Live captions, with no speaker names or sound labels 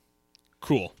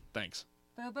Cool. Thanks.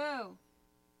 Boo-boo.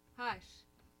 Hush.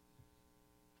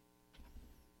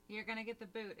 You're gonna get the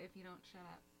boot if you don't shut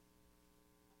up.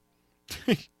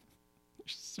 You're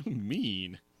so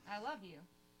mean. I love you.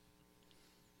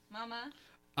 Mama,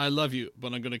 I love you,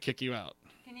 but I'm going to kick you out.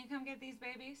 can you come get these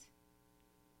babies?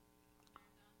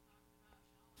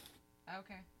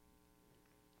 Okay.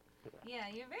 Yeah,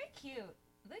 you're very cute.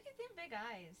 Look at them big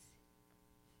eyes.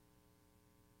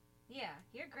 Yeah,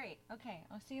 you're great. Okay,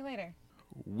 I'll see you later.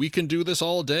 We Can Do This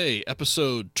All Day,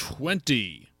 episode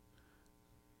 20.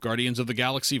 Guardians of the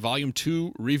Galaxy Volume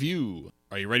 2 review.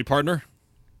 Are you ready, partner?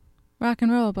 Rock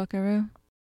and roll, buckaroo.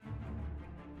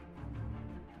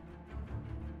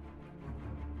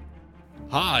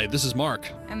 Hi, this is Mark.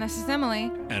 And this is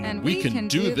Emily. And we can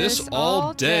do this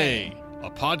all day. A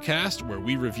podcast where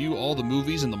we review all the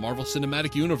movies in the Marvel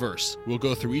Cinematic Universe. We'll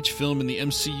go through each film in the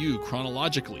MCU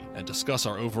chronologically and discuss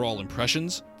our overall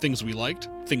impressions, things we liked,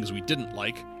 things we didn't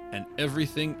like, and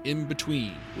everything in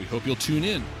between. We hope you'll tune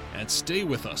in and stay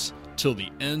with us till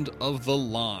the end of the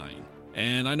line.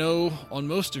 And I know on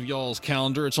most of y'all's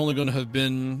calendar, it's only going to have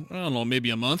been, I don't know, maybe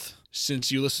a month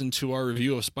since you listened to our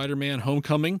review of Spider-Man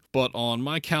Homecoming. But on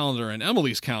my calendar and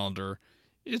Emily's calendar,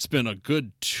 it's been a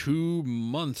good 2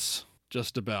 months,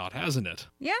 just about, hasn't it?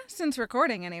 Yeah, since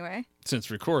recording anyway. Since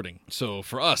recording. So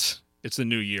for us, it's the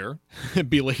new year.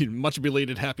 Much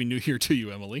belated Happy New Year to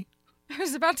you, Emily. I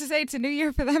was about to say it's a new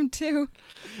year for them too.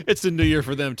 It's the new year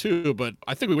for them too, but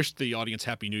I think we wished the audience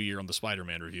Happy New Year on the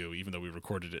Spider-Man review, even though we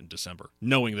recorded it in December,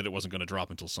 knowing that it wasn't going to drop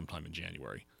until sometime in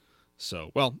January.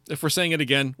 So, well, if we're saying it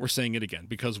again, we're saying it again,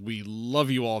 because we love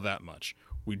you all that much.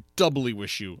 We doubly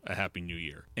wish you a Happy New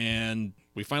Year. And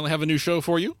we finally have a new show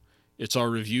for you. It's our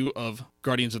review of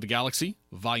Guardians of the Galaxy,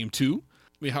 Volume 2.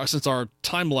 Since our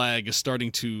time lag is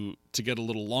starting to get a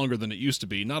little longer than it used to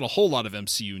be, not a whole lot of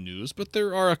MCU news, but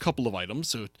there are a couple of items.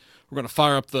 So we're going to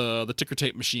fire up the ticker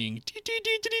tape machine.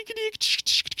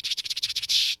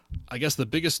 I guess the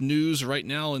biggest news right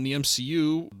now in the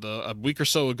MCU, a week or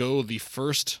so ago, the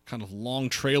first kind of long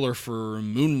trailer for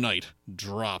Moon Knight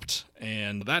dropped.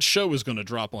 And that show is going to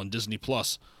drop on Disney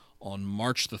Plus on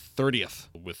March the 30th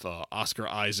with Oscar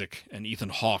Isaac and Ethan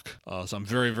Hawke. So I'm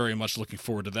very, very much looking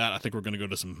forward to that. I think we're going to go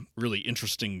to some really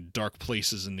interesting dark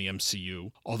places in the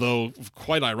MCU. Although,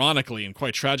 quite ironically and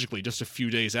quite tragically, just a few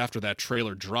days after that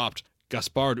trailer dropped,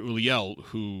 Gaspard Ulliel,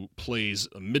 who plays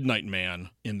Midnight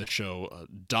Man in the show,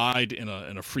 died in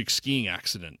a freak skiing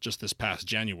accident just this past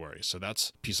January. So that's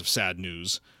a piece of sad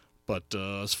news. But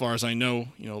as far as I know,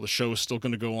 the show is still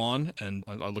going to go on, and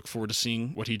I look forward to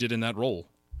seeing what he did in that role.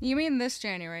 You mean this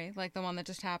January, like the one that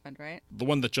just happened, right? The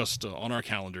one that just, on our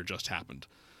calendar, just happened.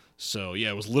 So, yeah,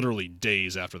 it was literally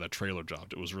days after that trailer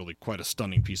dropped. It was really quite a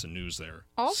stunning piece of news there.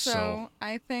 Also,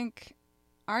 I think,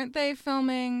 aren't they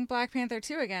filming Black Panther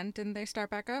 2 again? Didn't they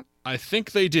start back up? I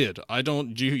think they did.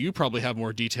 You probably have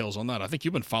more details on that. I think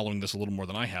you've been following this a little more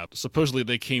than I have. Supposedly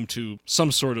they came to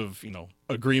some sort of,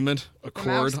 agreement, accord. The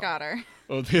mouse got her.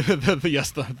 Oh, yes,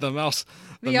 the mouse.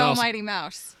 The almighty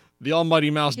mouse. The almighty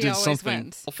mouse did something.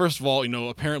 Wins. Well, first of all,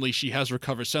 apparently she has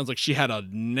recovered. Sounds like she had a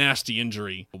nasty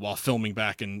injury while filming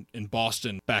back in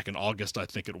Boston back in August, I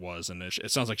think it was. And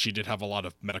it sounds like she did have a lot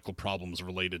of medical problems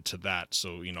related to that.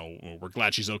 So, we're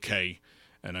glad she's okay.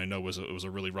 And I know it was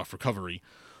a really rough recovery.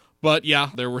 But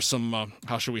yeah, there were some,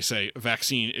 how shall we say,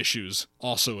 vaccine issues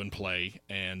also in play.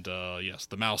 And yes,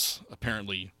 the mouse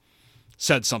apparently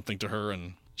said something to her,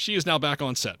 and she is now back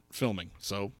on set filming,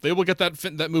 so they will get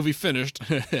that movie finished.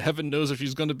 Heaven knows if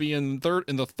she's going to be in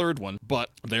the third one,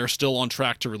 but they're still on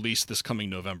track to release this coming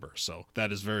November, so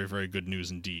that is very, very good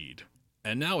news indeed.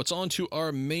 And now it's on to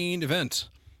our main event,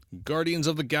 Guardians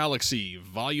of the Galaxy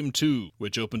Volume 2,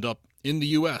 which opened up in the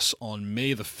U.S. on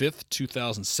May the 5th,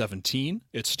 2017.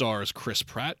 It stars Chris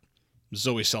Pratt,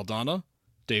 Zoe Saldana,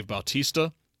 Dave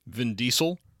Bautista, Vin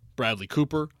Diesel, Bradley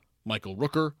Cooper, Michael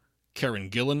Rooker, Karen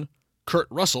Gillan, Kurt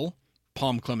Russell,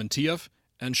 Pom Klementieff,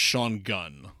 and Sean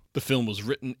Gunn. The film was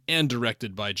written and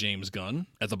directed by James Gunn.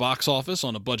 At the box office,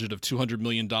 on a budget of $200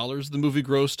 million, the movie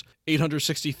grossed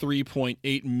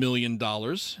 $863.8 million.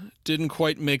 Didn't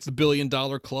quite make the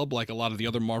billion-dollar club like a lot of the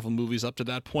other Marvel movies up to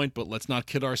that point, but let's not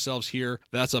kid ourselves here.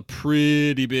 That's a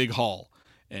pretty big haul.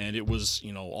 And it was,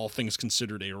 all things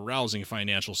considered, a rousing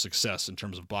financial success in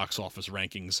terms of box office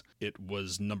rankings. It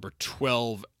was number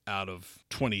 12 out of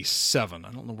 27.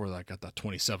 I don't know where I got that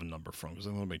 27 number from, because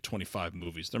they only made 25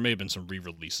 movies. There may have been some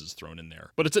re-releases thrown in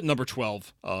there. But it's at number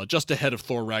 12, just ahead of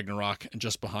Thor Ragnarok and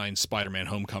just behind Spider-Man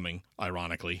Homecoming,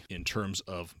 ironically, in terms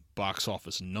of box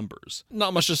office numbers.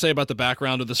 Not much to say about the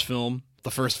background of this film.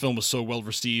 The first film was so well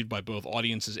received by both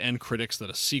audiences and critics that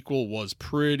a sequel was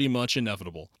pretty much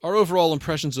inevitable. Our overall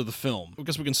impressions of the film. I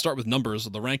guess we can start with numbers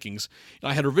of the rankings.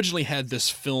 I had originally had this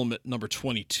film at number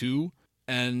 22,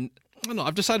 and I don't know,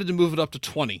 I've decided to move it up to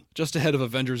 20, just ahead of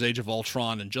Avengers Age of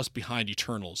Ultron and just behind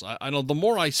Eternals. I know the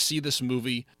more I see this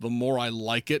movie, the more I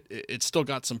like it. It's still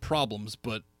got some problems,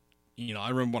 but I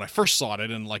remember when I first saw it, I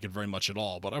didn't like it very much at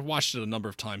all, but I've watched it a number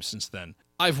of times since then.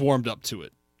 I've warmed up to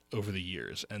it over the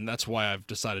years, and that's why I've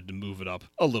decided to move it up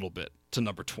a little bit to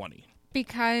number 20.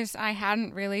 Because I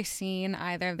hadn't really seen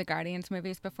either of the Guardians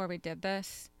movies before we did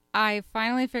this, I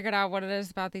finally figured out what it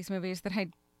is about these movies that I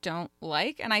don't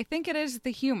like, and I think it is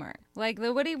the humor. Like,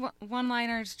 the witty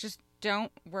one-liners just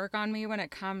don't work on me when it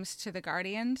comes to the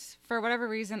Guardians. For whatever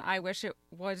reason, I wish it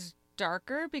was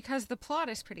darker, because the plot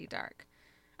is pretty dark.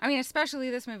 I mean,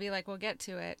 especially this movie, like, we'll get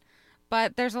to it.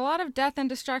 But there's a lot of death and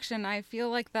destruction. I feel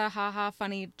like the haha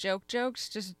funny jokes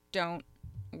just don't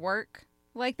work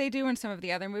like they do in some of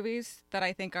the other movies that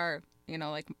I think are,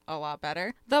 like, a lot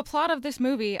better. The plot of this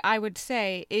movie, I would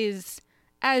say, is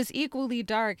as equally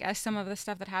dark as some of the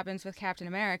stuff that happens with Captain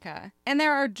America. And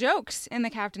there are jokes in the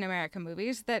Captain America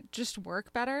movies that just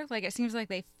work better. Like, it seems like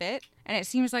they fit. And it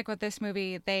seems like with this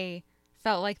movie, they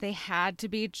felt like they had to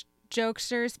be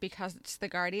jokesters because it's the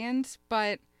Guardians,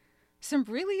 but some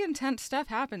really intense stuff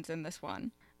happens in this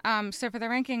one. So for the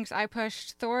rankings, I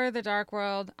pushed Thor: The Dark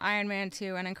World, Iron Man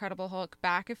 2, and Incredible Hulk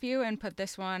back a few and put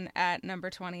this one at number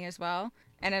 20 as well.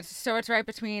 And it's right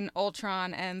between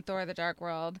Ultron and Thor: The Dark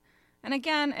World. And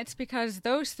again, it's because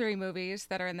those three movies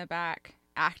that are in the back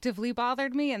actively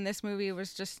bothered me, and this movie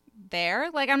was just there.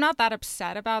 Like, I'm not that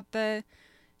upset about the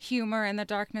humor and the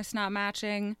darkness not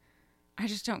matching. I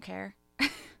just don't care.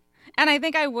 And I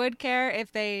think I would care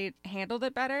if they handled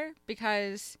it better,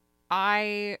 because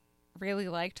I really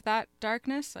liked that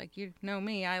darkness. Like, you know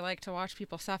me, I like to watch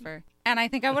people suffer. And I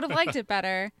think I would have liked it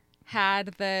better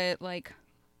had the, like,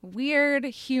 weird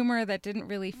humor that didn't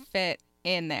really fit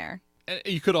in there.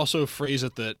 You could also phrase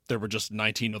it that there were just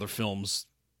 19 other films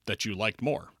that you liked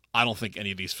more. I don't think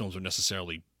any of these films are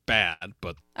necessarily bad,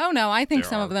 but... Oh, no, I think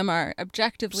some of them are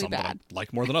objectively some bad. That I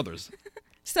like more than others.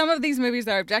 Some of these movies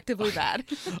are objectively bad.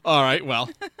 All right, well.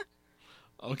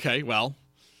 Okay, well.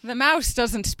 The mouse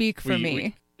doesn't speak for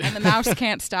me, and the mouse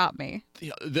can't stop me.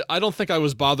 I don't think I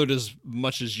was bothered as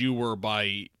much as you were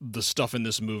by the stuff in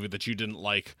this movie that you didn't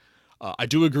like. I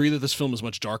do agree that this film is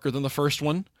much darker than the first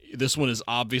one. This one is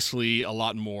obviously a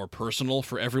lot more personal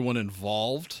for everyone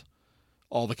involved,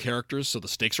 all the characters, so the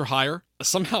stakes are higher.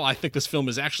 Somehow I think this film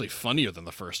is actually funnier than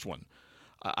the first one.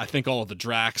 I think all of the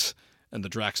Drax and the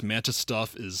Drax Mantis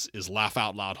stuff is laugh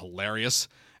out loud hilarious,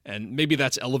 and maybe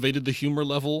that's elevated the humor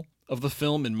level of the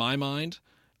film in my mind.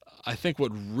 I think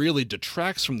what really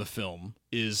detracts from the film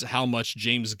is how much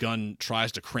James Gunn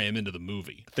tries to cram into the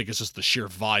movie. I think it's just the sheer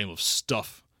volume of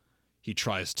stuff he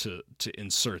tries to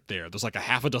insert there. There's like a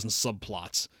half a dozen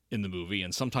subplots in the movie,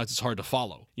 and sometimes it's hard to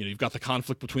follow. You've got the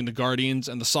conflict between the Guardians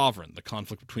and the Sovereign, the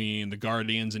conflict between the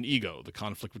Guardians and Ego, the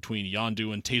conflict between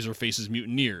Yondu and Taserface's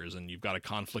mutineers, and you've got a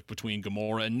conflict between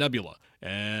Gamora and Nebula.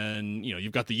 And,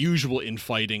 you've got the usual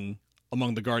infighting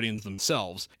among the Guardians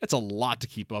themselves. It's a lot to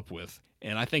keep up with,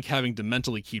 and I think having to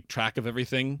mentally keep track of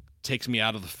everything takes me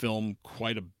out of the film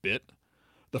quite a bit.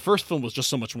 The first film was just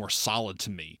so much more solid to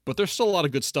me, but there's still a lot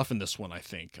of good stuff in this one, I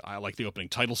think. I like the opening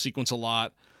title sequence a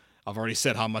lot. I've already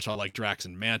said how much I like Drax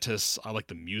and Mantis. I like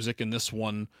the music in this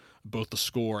one, both the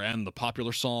score and the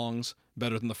popular songs,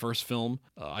 better than the first film.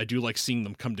 I do like seeing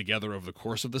them come together over the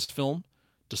course of this film,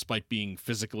 despite being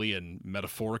physically and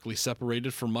metaphorically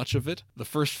separated for much of it. The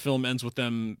first film ends with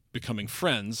them becoming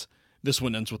friends. This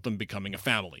one ends with them becoming a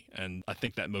family, and I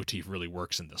think that motif really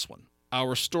works in this one.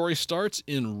 Our story starts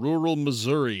in rural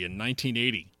Missouri in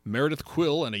 1980. Meredith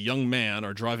Quill and a young man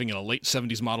are driving in a late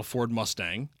 70s model Ford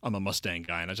Mustang. I'm a Mustang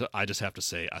guy, and I just have to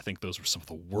say, I think those were some of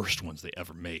the worst ones they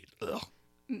ever made. Ugh.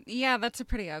 Yeah, that's a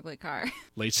pretty ugly car.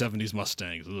 Late 70s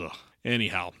Mustangs. Ugh.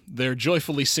 Anyhow, they're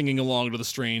joyfully singing along to the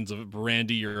strains of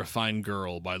Brandy, You're a Fine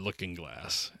Girl by Looking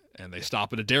Glass. And they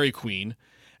stop at a Dairy Queen,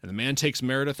 and the man takes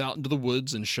Meredith out into the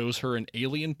woods and shows her an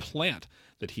alien plant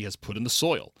that he has put in the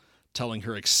soil, telling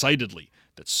her excitedly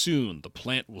that soon the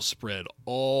plant will spread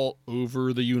all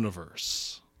over the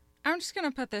universe. I'm just going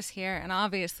to put this here, and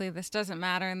obviously this doesn't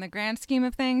matter in the grand scheme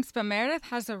of things, but Meredith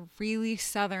has a really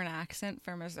southern accent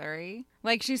for Missouri.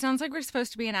 Like, she sounds like we're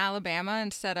supposed to be in Alabama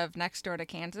instead of next door to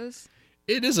Kansas.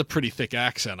 It is a pretty thick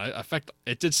accent. In fact,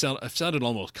 it sounded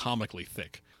almost comically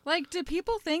thick. Like, do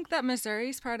people think that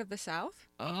Missouri's part of the South?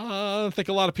 I think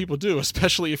a lot of people do,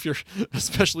 especially if you're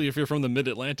from the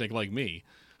Mid-Atlantic like me.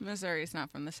 Missouri's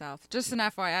not from the South. Just an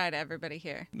FYI to everybody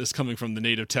here. This coming from the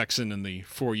native Texan and the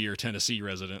 4-year Tennessee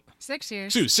resident. 6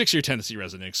 years. 6-year Tennessee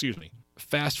resident, excuse me.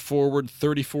 Fast forward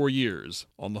 34 years.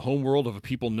 On the homeworld of a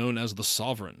people known as the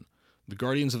Sovereign, the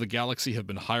Guardians of the Galaxy have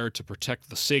been hired to protect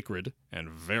the sacred, and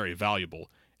very valuable,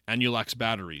 Anulax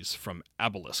batteries from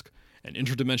Abelisk, an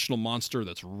interdimensional monster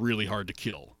that's really hard to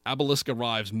kill. Abelisk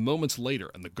arrives moments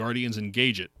later, and the Guardians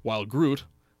engage it, while Groot,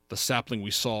 the sapling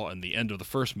we saw in the end of the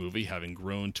first movie, having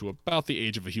grown to about the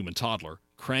age of a human toddler,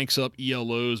 cranks up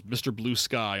ELO's Mr. Blue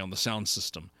Sky on the sound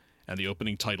system, and the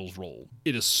opening titles roll.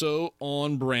 It is so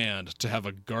on brand to have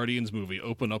a Guardians movie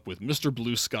open up with Mr.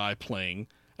 Blue Sky playing,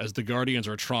 as the Guardians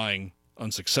are trying,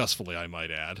 unsuccessfully I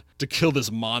might add, to kill this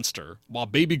monster, while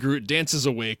Baby Groot dances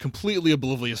away completely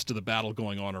oblivious to the battle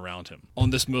going on around him. On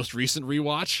this most recent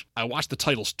rewatch, I watched the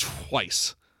titles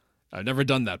twice. I've never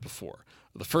done that before.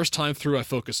 The first time through, I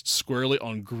focused squarely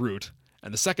on Groot,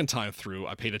 and the second time through,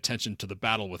 I paid attention to the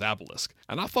battle with Abelisk.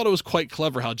 And I thought it was quite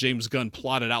clever how James Gunn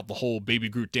plotted out the whole Baby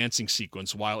Groot dancing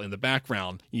sequence, while in the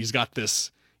background, he's got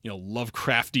this,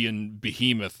 Lovecraftian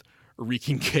behemoth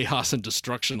wreaking chaos and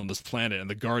destruction on this planet, and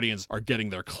the Guardians are getting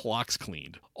their clocks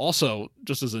cleaned. Also,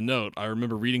 just as a note, I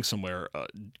remember reading somewhere,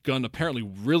 Gunn apparently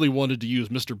really wanted to use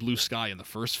Mr. Blue Sky in the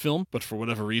first film, but for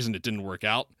whatever reason it didn't work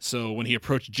out. So when he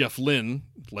approached Jeff Lynne,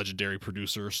 legendary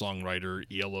producer, songwriter,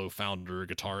 ELO founder,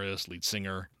 guitarist, lead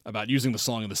singer, about using the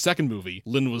song in the second movie,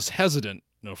 Lynne was hesitant,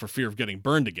 for fear of getting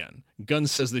burned again. Gunn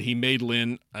says that he made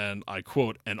Lynne, and I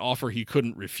quote, an offer he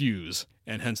couldn't refuse,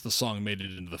 and hence the song made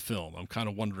it into the film. I'm kind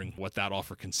of wondering what that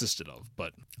offer consisted of,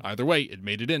 but either way, it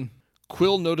made it in.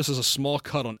 Quill notices a small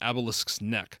cut on Abelisk's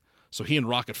neck, so he and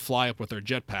Rocket fly up with their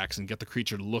jetpacks and get the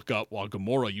creature to look up while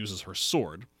Gamora uses her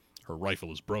sword, her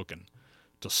rifle is broken,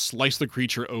 to slice the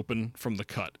creature open from the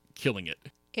cut, killing it.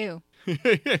 Ew.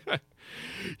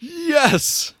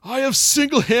 Yes! I have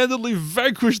single-handedly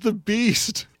vanquished the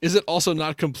beast! Is it also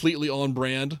not completely on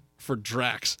brand for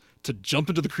Drax to jump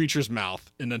into the creature's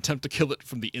mouth in an attempt to kill it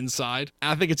from the inside?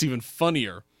 I think it's even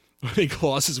funnier when he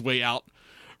claws his way out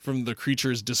from the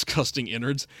creature's disgusting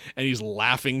innards, and he's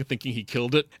laughing, thinking he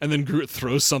killed it, and then Groot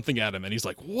throws something at him, and he's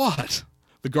like, what?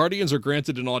 The Guardians are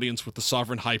granted an audience with the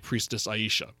Sovereign High Priestess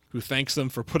Aisha, who thanks them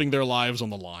for putting their lives on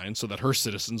the line so that her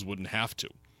citizens wouldn't have to.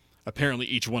 Apparently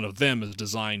each one of them is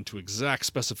designed to exact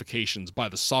specifications by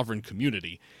the Sovereign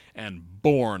community and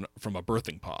born from a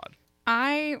birthing pod.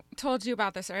 I told you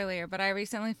about this earlier, but I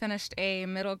recently finished a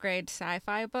middle grade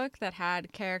sci-fi book that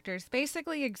had characters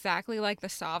basically exactly like the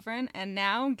Sovereign, and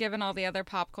now, given all the other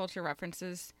pop culture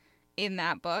references in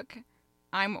that book,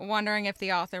 I'm wondering if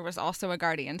the author was also a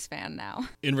Guardians fan now.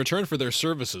 In return for their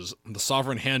services, the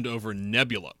Sovereign hand over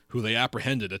Nebula, who they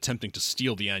apprehended attempting to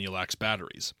steal the Anulax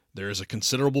batteries. There is a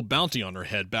considerable bounty on her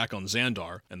head back on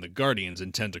Xandar, and the Guardians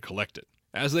intend to collect it.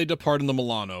 As they depart in the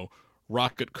Milano,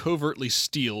 Rocket covertly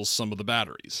steals some of the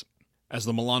batteries. As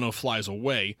the Milano flies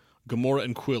away, Gamora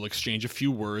and Quill exchange a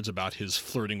few words about his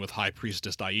flirting with High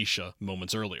Priestess Aisha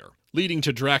moments earlier, leading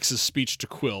to Drax's speech to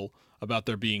Quill about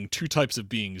there being two types of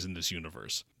beings in this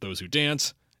universe, those who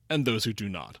dance and those who do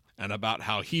not, and about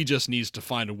how he just needs to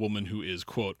find a woman who is,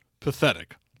 quote,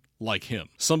 pathetic, like him.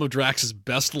 Some of Drax's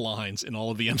best lines in all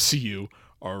of the MCU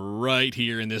are right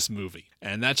here in this movie.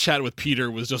 And that chat with Peter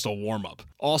was just a warm-up.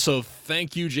 Also,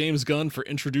 thank you, James Gunn, for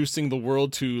introducing the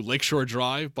world to Lakeshore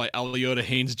Drive by Alyota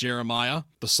Haynes Jeremiah,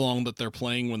 the song that they're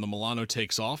playing when the Milano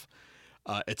takes off.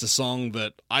 It's a song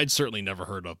that I'd certainly never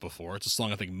heard of before. It's a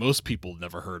song I think most people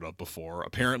never heard of before.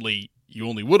 Apparently, you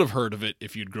only would have heard of it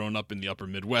if you'd grown up in the upper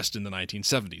Midwest in the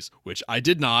 1970s, which I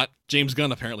did not. James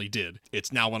Gunn apparently did.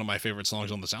 It's now one of my favorite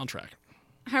songs on the soundtrack.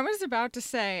 I was about to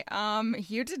say,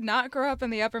 you did not grow up in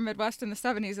the upper Midwest in the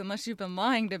 70s unless you've been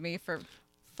lying to me for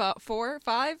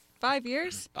 5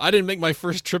 years? I didn't make my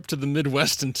first trip to the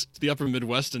Midwest and the upper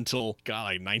Midwest until,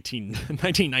 like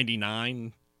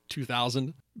 1999,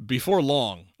 2000. Before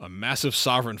long, a massive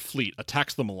Sovereign fleet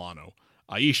attacks the Milano,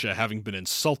 Aisha having been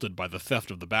insulted by the theft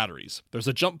of the batteries. There's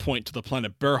a jump point to the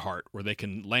planet Berhart where they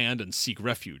can land and seek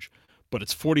refuge, but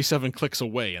it's 47 clicks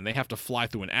away and they have to fly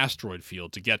through an asteroid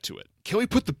field to get to it. Can we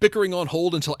put the bickering on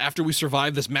hold until after we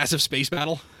survive this massive space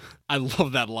battle? I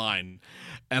love that line.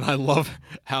 And I love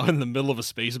how in the middle of a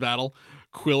space battle,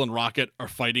 Quill and Rocket are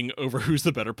fighting over who's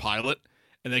the better pilot.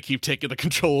 And they keep taking the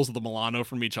controls of the Milano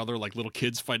from each other like little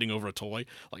kids fighting over a toy.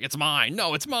 Like, it's mine.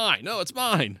 No, it's mine. No, it's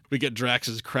mine. We get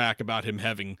Drax's crack about him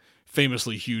having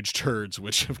famously huge turds,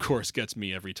 which of course gets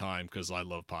me every time because I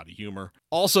love potty humor.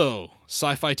 Also,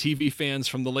 sci-fi TV fans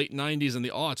from the late 90s and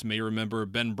the aughts may remember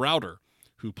Ben Browder,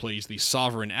 who plays the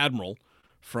Sovereign Admiral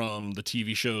from the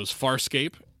TV shows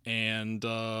Farscape and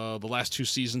the last 2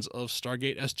 seasons of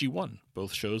Stargate SG-1,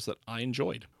 both shows that I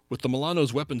enjoyed. With the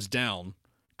Milano's weapons down,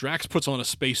 Drax puts on a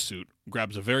spacesuit,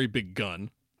 grabs a very big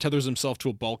gun, tethers himself to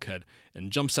a bulkhead,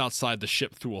 and jumps outside the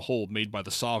ship through a hole made by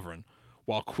the Sovereign,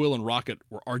 while Quill and Rocket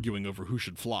were arguing over who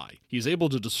should fly. He is able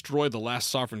to destroy the last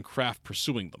Sovereign craft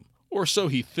pursuing them, or so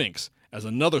he thinks, as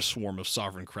another swarm of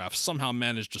Sovereign craft somehow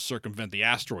managed to circumvent the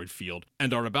asteroid field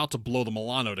and are about to blow the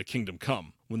Milano to Kingdom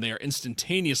Come, when they are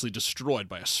instantaneously destroyed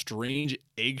by a strange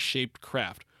egg-shaped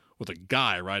craft with a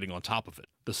guy riding on top of it.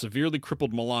 The severely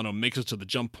crippled Milano makes it to the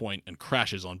jump point and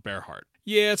crashes on Bearheart.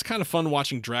 Yeah, it's kind of fun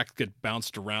watching Drax get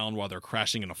bounced around while they're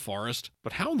crashing in a forest,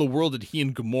 but how in the world did he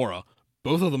and Gamora,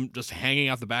 both of them just hanging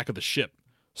out the back of the ship,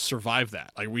 survive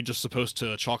that? Like, are we just supposed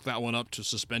to chalk that one up to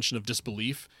suspension of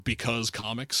disbelief because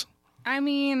comics? I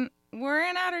mean, we're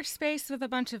in outer space with a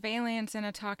bunch of aliens and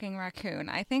a talking raccoon.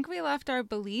 I think we left our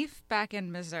belief back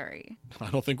in Missouri. I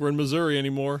don't think we're in Missouri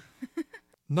anymore.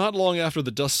 Not long after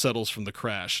the dust settles from the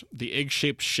crash, the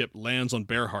egg-shaped ship lands on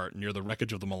Bearheart near the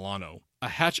wreckage of the Milano. A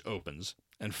hatch opens,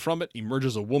 and from it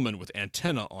emerges a woman with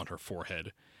antennae on her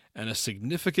forehead, and a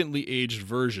significantly aged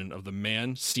version of the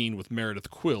man seen with Meredith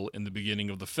Quill in the beginning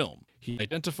of the film. He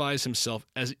identifies himself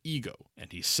as Ego, and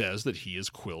he says that he is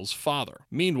Quill's father.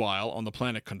 Meanwhile, on the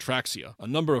planet Contraxia, a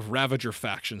number of Ravager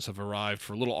factions have arrived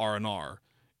for little R&R,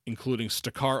 including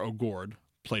Stakar Ogord,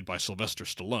 played by Sylvester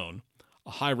Stallone,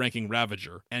 a high-ranking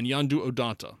Ravager, and Yondu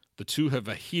Odanta. The two have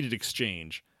a heated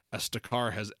exchange, as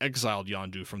Stakar has exiled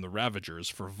Yondu from the Ravagers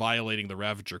for violating the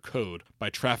Ravager code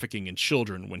by trafficking in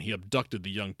children when he abducted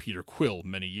the young Peter Quill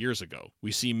many years ago.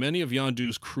 We see many of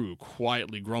Yondu's crew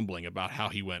quietly grumbling about how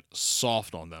he went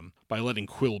soft on them by letting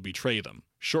Quill betray them.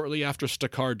 Shortly after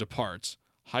Stakar departs,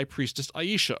 High Priestess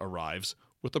Aisha arrives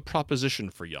with a proposition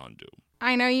for Yondu.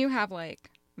 I know you have,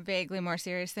 vaguely more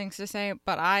serious things to say,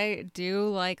 but I do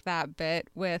like that bit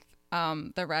with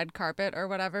the red carpet or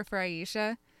whatever for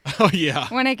Aisha. Oh, yeah.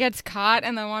 When it gets caught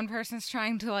and the one person's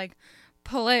trying to,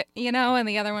 pull it, and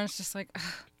the other one's just like, ugh.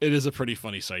 It is a pretty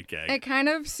funny sight gag. It kind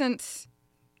of, since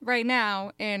right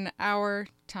now in our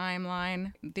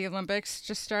timeline, the Olympics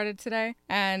just started today,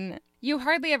 and you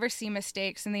hardly ever see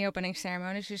mistakes in the opening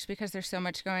ceremonies just because there's so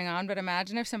much going on, but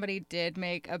imagine if somebody did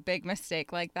make a big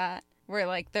mistake like that, where,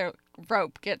 the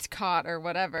rope gets caught or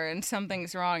whatever, and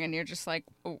something's wrong, and you're just like,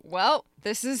 well,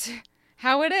 this is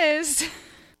how it is.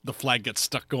 The flag gets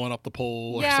stuck going up the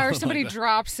pole. Or somebody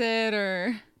drops it,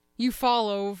 or you fall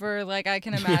over. I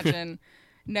can imagine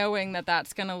knowing that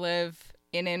that's going to live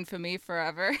in infamy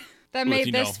forever. That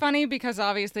made this funny because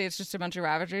obviously it's just a bunch of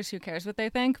Ravagers. Who cares what they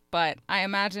think? But I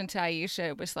imagine to Aisha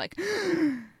it was like,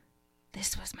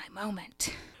 this was my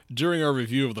moment. During our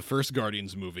review of the first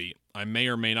Guardians movie, I may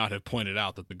or may not have pointed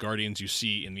out that the Guardians you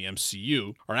see in the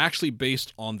MCU are actually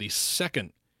based on the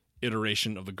second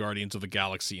iteration of the Guardians of the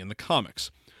Galaxy in the comics.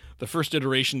 The first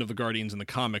iteration of the Guardians in the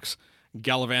comics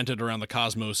gallivanted around the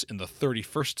cosmos in the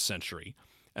 31st century,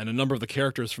 and a number of the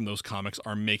characters from those comics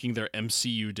are making their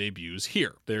MCU debuts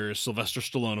here. There's Sylvester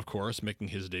Stallone, of course, making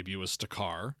his debut as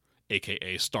Stakar,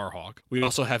 a.k.a. Starhawk. We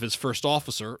also have his first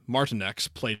officer,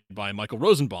 Martinex, played by Michael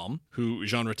Rosenbaum, who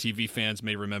genre TV fans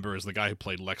may remember as the guy who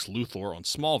played Lex Luthor on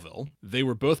Smallville. They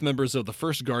were both members of the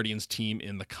first Guardians team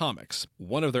in the comics.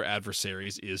 One of their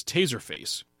adversaries is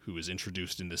Taserface, who is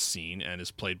introduced in this scene and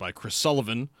is played by Chris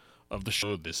Sullivan of the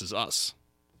show This Is Us.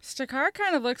 Stakar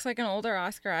kind of looks like an older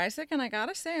Oscar Isaac, and I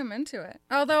gotta say I'm into it.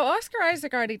 Although Oscar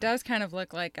Isaac already does kind of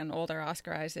look like an older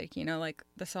Oscar Isaac, like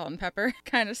the salt and pepper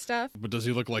kind of stuff. But does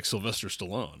he look like Sylvester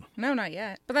Stallone? No, not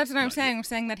yet. But that's what I'm saying. I'm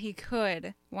saying that he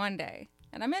could one day,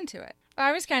 and I'm into it.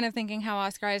 I was kind of thinking how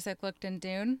Oscar Isaac looked in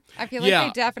Dune. I feel like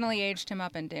they definitely aged him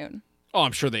up in Dune. Oh,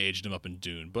 I'm sure they aged him up in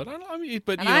Dune, but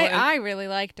I really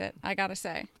liked it, I gotta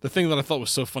say. The thing that I thought was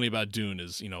so funny about Dune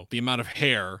is, the amount of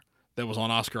hair that was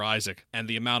on Oscar Isaac and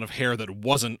the amount of hair that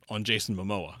wasn't on Jason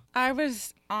Momoa. I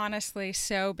was honestly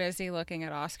so busy looking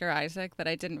at Oscar Isaac that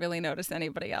I didn't really notice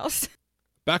anybody else.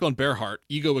 Back on Bearheart,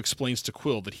 Ego explains to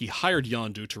Quill that he hired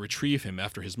Yondu to retrieve him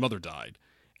after his mother died,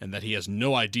 and that he has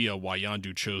no idea why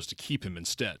Yondu chose to keep him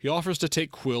instead. He offers to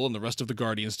take Quill and the rest of the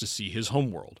Guardians to see his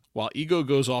homeworld. While Ego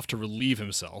goes off to relieve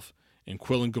himself, and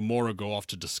Quill and Gamora go off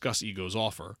to discuss Ego's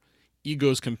offer,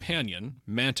 Ego's companion,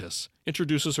 Mantis,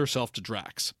 introduces herself to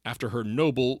Drax. After her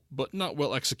noble but not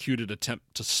well-executed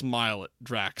attempt to smile at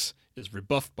Drax is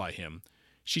rebuffed by him,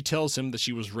 she tells him that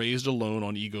she was raised alone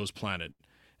on Ego's planet,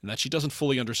 and that she doesn't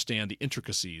fully understand the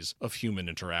intricacies of human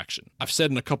interaction. I've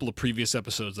said in a couple of previous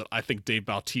episodes that I think Dave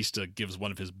Bautista gives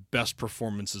one of his best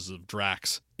performances of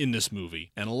Drax in this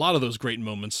movie, and a lot of those great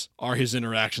moments are his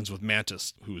interactions with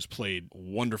Mantis, who is played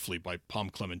wonderfully by Pom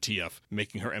Klementieff,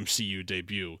 making her MCU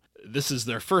debut. this is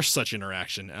their first such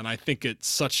interaction, and I think it's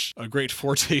such a great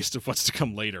foretaste of what's to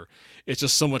come later. It's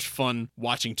just so much fun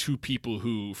watching two people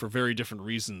who, for very different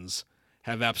reasons,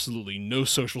 have absolutely no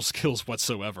social skills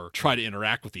whatsoever, try to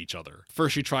interact with each other.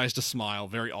 First she tries to smile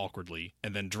very awkwardly,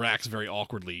 and then Drax very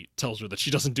awkwardly tells her that she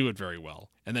doesn't do it very well.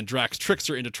 And then Drax tricks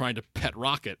her into trying to pet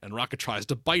Rocket, and Rocket tries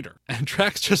to bite her. And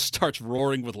Drax just starts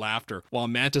roaring with laughter, while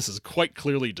Mantis is quite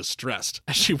clearly distressed.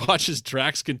 As she watches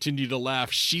Drax continue to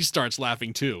laugh, she starts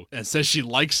laughing too, and says she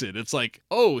likes it. It's like,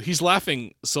 oh, he's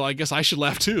laughing, so I guess I should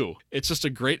laugh too. It's just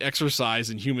a great exercise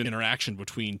in human interaction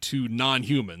between two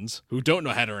non-humans who don't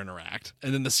know how to interact.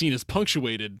 And then the scene is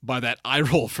punctuated by that eye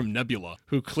roll from Nebula,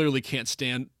 who clearly can't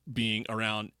stand being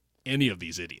around any of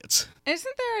these idiots.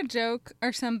 Isn't there a joke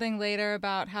or something later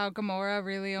about how Gamora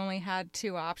really only had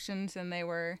two options and they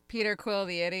were Peter Quill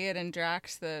the idiot and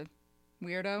Drax the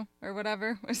weirdo or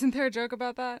whatever? Isn't there a joke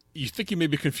about that? You think you may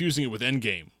be confusing it with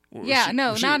Endgame. Yeah,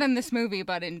 not in this movie,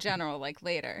 but in general, like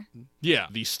later. Yeah,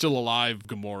 the still alive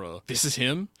Gamora. This is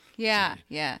him? Yeah,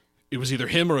 yeah. It was either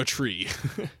him or a tree.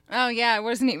 Oh, yeah, it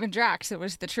wasn't even Drax, it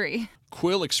was the tree.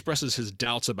 Quill expresses his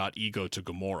doubts about Ego to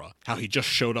Gamora, how he just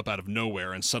showed up out of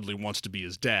nowhere and suddenly wants to be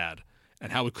his dad,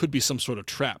 and how it could be some sort of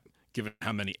trap, given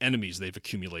how many enemies they've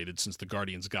accumulated since the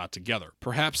Guardians got together.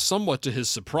 Perhaps somewhat to his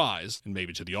surprise, and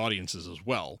maybe to the audience's as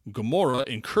well, Gamora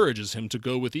encourages him to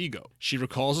go with Ego. She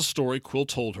recalls a story Quill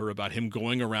told her about him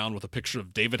going around with a picture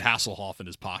of David Hasselhoff in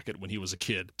his pocket when he was a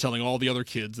kid, telling all the other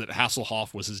kids that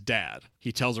Hasselhoff was his dad.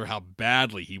 He tells her how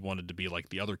badly he wanted to be like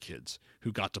the other kids,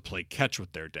 who got to play catch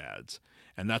with their dads.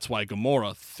 And that's why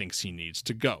Gamora thinks he needs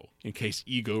to go, in case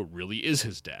Ego really is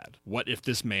his dad. What if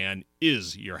this man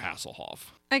is your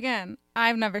Hasselhoff? Again,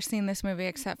 I've never seen this movie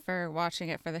except for watching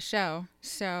it for the show,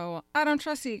 so I don't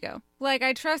trust Ego. Like,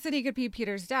 I trust that he could be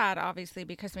Peter's dad, obviously,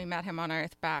 because we met him on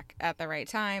Earth back at the right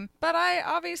time, but I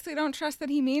obviously don't trust that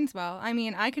he means well. I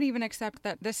mean, I could even accept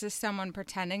that this is someone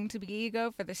pretending to be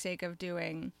Ego for the sake of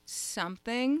doing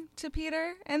something to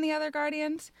Peter and the other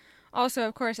Guardians. Also,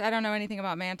 of course, I don't know anything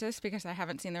about Mantis because I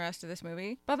haven't seen the rest of this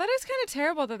movie. But that is kind of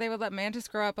terrible that they would let Mantis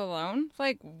grow up alone.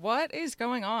 Like, what is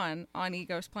going on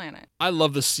Ego's planet? I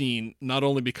love this scene not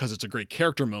only because it's a great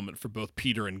character moment for both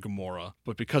Peter and Gamora,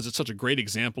 but because it's such a great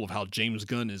example of how James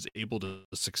Gunn is able to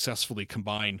successfully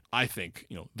combine, I think,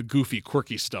 the goofy,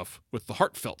 quirky stuff with the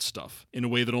heartfelt stuff in a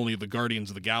way that only the Guardians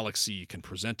of the Galaxy can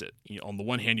present it. On the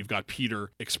one hand, you've got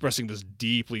Peter expressing this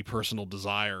deeply personal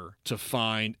desire to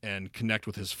find and connect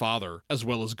with his father, as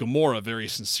well as Gamora very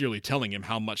sincerely telling him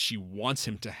how much she wants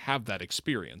him to have that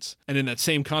experience. And in that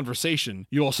same conversation,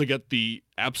 you also get the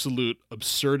absolute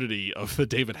absurdity of the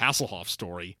David Hasselhoff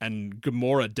story and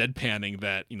Gamora deadpanning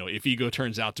that, if Ego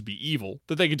turns out to be evil,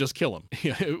 that they can just kill him.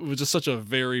 It was just such a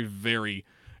very, very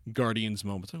Guardians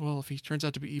moment. Well, if he turns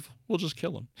out to be evil, we'll just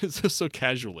kill him. It's just so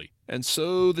casually. And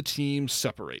so the team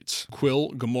separates. Quill,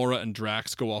 Gamora, and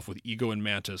Drax go off with Ego and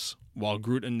Mantis, while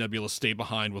Groot and Nebula stay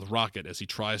behind with Rocket as he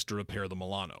tries to repair the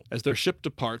Milano. As their ship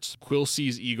departs, Quill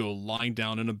sees Ego lying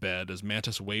down in a bed as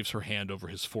Mantis waves her hand over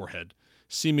his forehead,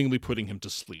 seemingly putting him to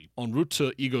sleep. En route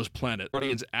to Ego's planet,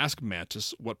 Guardians ask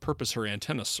Mantis what purpose her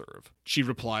antennas serve. She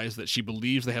replies that she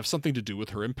believes they have something to do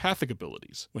with her empathic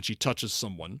abilities. When she touches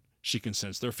someone, she can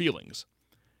sense their feelings.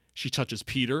 She touches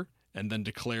Peter and then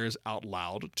declares out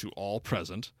loud to all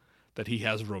present that he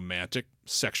has romantic,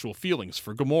 sexual feelings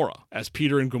for Gamora. As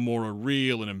Peter and Gamora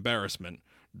reel in embarrassment,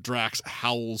 Drax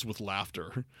howls with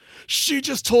laughter. She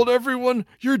just told everyone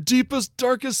your deepest,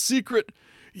 darkest secret.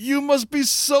 You must be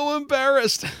so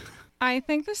embarrassed. I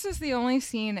think this is the only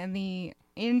scene in the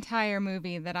entire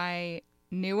movie that I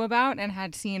knew about and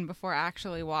had seen before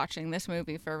actually watching this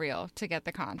movie for real to get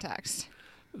the context.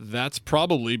 That's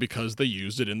probably because they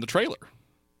used it in the trailer.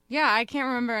 Yeah, I can't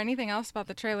remember anything else about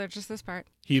the trailer, just this part.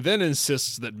 He then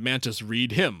insists that Mantis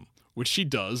read him, which she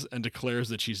does, and declares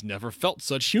that she's never felt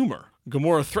such humor.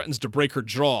 Gamora threatens to break her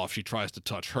jaw if she tries to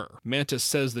touch her. Mantis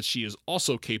says that she is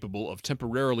also capable of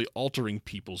temporarily altering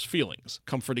people's feelings,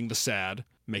 comforting the sad,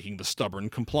 making the stubborn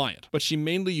compliant. But she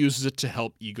mainly uses it to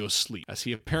help Ego sleep, as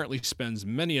he apparently spends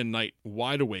many a night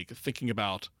wide awake thinking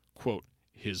about, quote,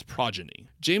 his progeny.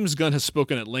 James Gunn has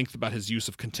spoken at length about his use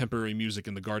of contemporary music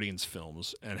in the Guardians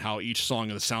films, and how each song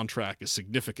in the soundtrack is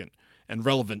significant and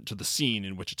relevant to the scene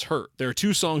in which it's heard. There are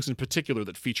two songs in particular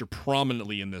that feature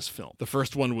prominently in this film. The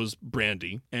first one was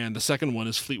Brandy, and the second one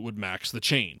is Fleetwood Mac's The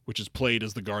Chain, which is played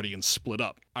as the Guardians split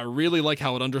up. I really like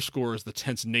how it underscores the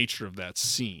tense nature of that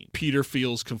scene. Peter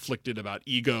feels conflicted about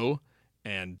Ego,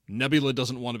 and Nebula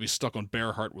doesn't want to be stuck on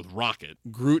Bearheart with Rocket.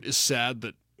 Groot is sad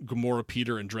that Gamora,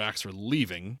 Peter, and Drax are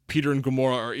leaving. Peter and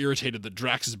Gamora are irritated that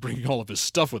Drax is bringing all of his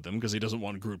stuff with him because he doesn't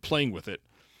want Groot playing with it.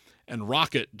 and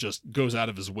Rocket just goes out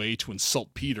of his way to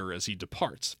insult Peter as he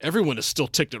departs. Everyone is still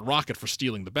ticked at Rocket for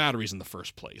stealing the batteries in the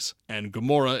first place, and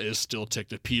Gamora is still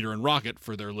ticked at Peter and Rocket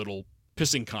for their little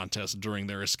pissing contest during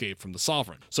their escape from the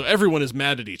Sovereign. So everyone is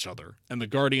mad at each other, and the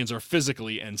Guardians are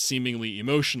physically and seemingly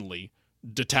emotionally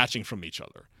detaching from each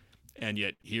other. And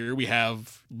yet here we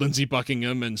have Lindsey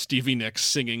Buckingham and Stevie Nicks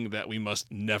singing that we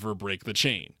must never break the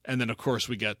chain. And then, of course,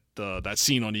 we get that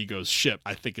scene on Ego's ship.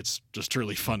 I think it's just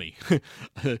really funny.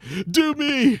 Do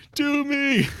me! Do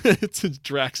me!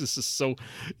 Drax is just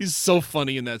he's so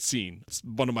funny in that scene. It's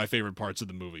one of my favorite parts of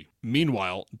the movie.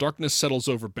 Meanwhile, darkness settles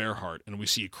over Bearheart, and we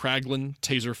see Kraglin,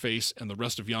 Taserface, and the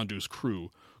rest of Yondu's crew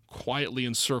quietly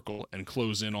encircle and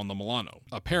close in on the Milano.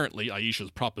 Apparently,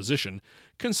 Aisha's proposition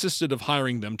consisted of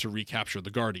hiring them to recapture the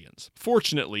Guardians.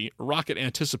 Fortunately, Rocket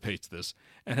anticipates this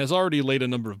and has already laid a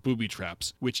number of booby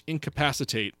traps, which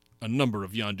incapacitate a number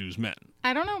of Yondu's men.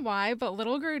 I don't know why, but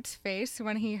Little Groot's face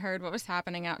when he heard what was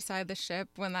happening outside the ship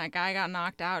when that guy got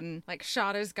knocked out and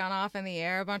shot his gun off in the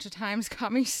air a bunch of times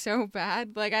got me so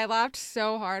bad. I laughed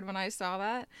so hard when I saw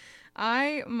that.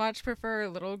 I much prefer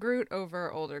Little Groot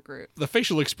over Older Groot. The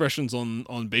facial expressions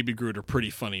on Baby Groot are pretty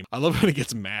funny. I love when he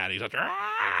gets mad. He's like,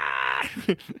 "Ah!"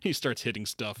 He starts hitting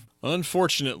stuff.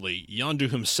 Unfortunately, Yondu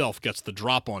himself gets the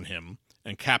drop on him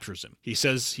and captures him. He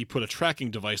says he put a tracking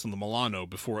device on the Milano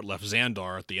before it left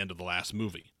Xandar at the end of the last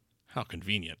movie. How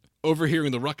convenient.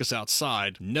 Overhearing the ruckus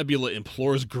outside, Nebula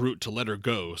implores Groot to let her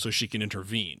go so she can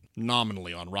intervene,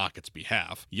 nominally on Rocket's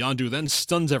behalf. Yondu then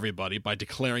stuns everybody by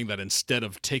declaring that instead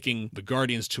of taking the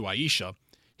Guardians to Aisha,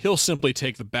 he'll simply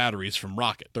take the batteries from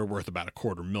Rocket. They're worth about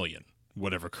 $250,000,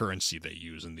 whatever currency they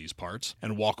use in these parts,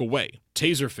 and walk away.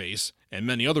 Taserface and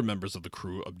many other members of the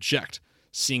crew object,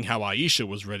 seeing how Aisha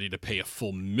was ready to pay a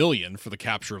full $1 million for the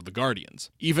capture of the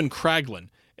Guardians. Even Kraglin,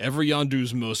 every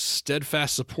Yondu's most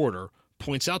steadfast supporter,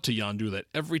 points out to Yondu that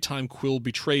every time Quill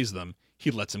betrays them,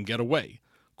 he lets him get away.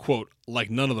 Quote,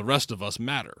 like none of the rest of us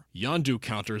matter. Yondu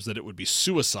counters that it would be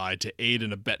suicide to aid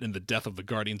and abet in the death of the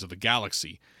Guardians of the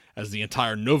Galaxy, as the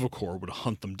entire Nova Corps would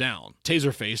hunt them down.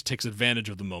 Taserface takes advantage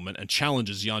of the moment and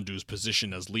challenges Yondu's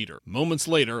position as leader. Moments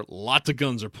later, lots of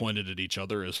guns are pointed at each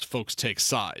other as folks take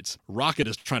sides. Rocket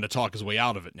is trying to talk his way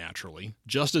out of it, naturally.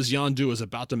 Just as Yondu is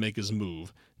about to make his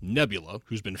move, Nebula,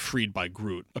 who's been freed by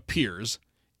Groot, appears,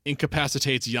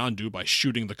 incapacitates Yondu by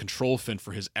shooting the control fin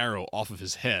for his arrow off of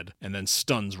his head, and then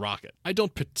stuns Rocket. I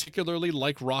don't particularly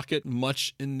like Rocket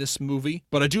much in this movie,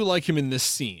 but I do like him in this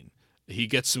scene. He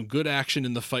gets some good action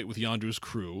in the fight with Yondu's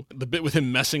crew. The bit with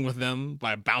him messing with them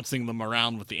by bouncing them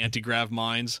around with the anti-grav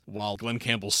mines while Glenn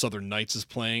Campbell's Southern Nights is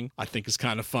playing, I think is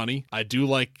kind of funny. I do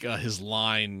like his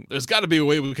line, "There's got to be a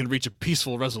way we can reach a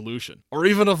peaceful resolution, or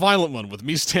even a violent one with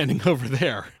me standing over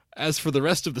there." As for the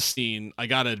rest of the scene, I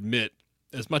gotta admit,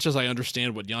 as much as I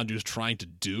understand what Yondu's trying to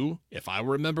do, if I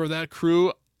were a member of that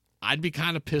crew, I'd be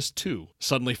kind of pissed too,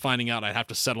 suddenly finding out I'd have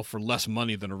to settle for less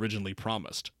money than originally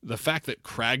promised. The fact that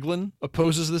Kraglin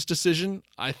opposes this decision,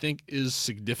 I think, is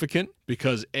significant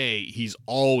because A, he's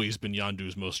always been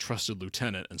Yondu's most trusted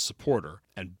lieutenant and supporter,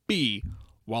 and B,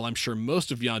 while I'm sure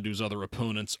most of Yondu's other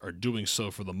opponents are doing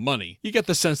so for the money, you get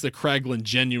the sense that Kraglin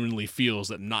genuinely feels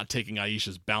that not taking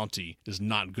Aisha's bounty is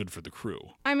not good for the crew.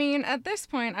 I mean, at this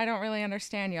point, I don't really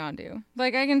understand Yondu.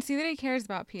 I can see that he cares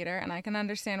about Peter, and I can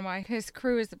understand why his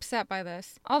crew is upset by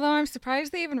this. Although I'm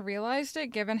surprised they even realized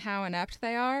it, given how inept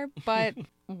they are, but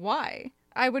why?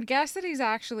 I would guess that he's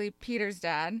actually Peter's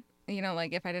dad.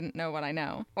 If I didn't know what I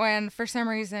know. And for some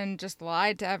reason just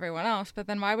lied to everyone else, but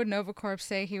then why would Nova Corps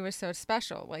say he was so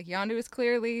special? Yondu is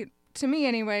clearly, to me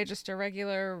anyway, just a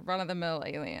regular run-of-the-mill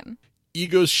alien.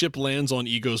 Ego's ship lands on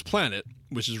Ego's planet,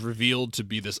 which is revealed to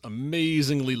be this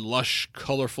amazingly lush,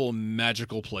 colorful,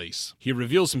 magical place. He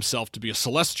reveals himself to be a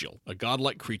celestial, a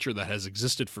godlike creature that has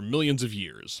existed for millions of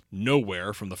years.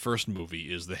 Nowhere from the first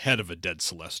movie is the head of a dead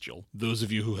celestial. Those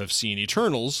of you who have seen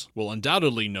Eternals will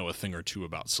undoubtedly know a thing or two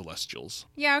about celestials.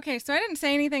 Yeah, okay, so I didn't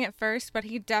say anything at first, but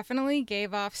he definitely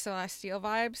gave off celestial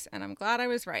vibes, and I'm glad I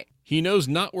was right. He knows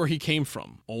not where he came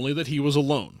from, only that he was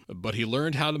alone, but he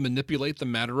learned how to manipulate the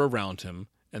matter around him,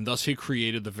 and thus he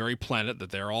created the very planet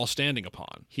that they're all standing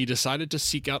upon. He decided to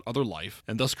seek out other life,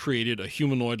 and thus created a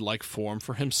humanoid-like form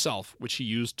for himself, which he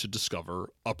used to discover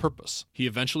a purpose. He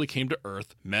eventually came to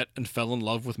Earth, met and fell in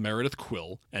love with Meredith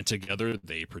Quill, and together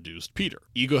they produced Peter.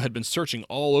 Ego had been searching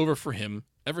all over for him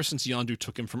ever since Yondu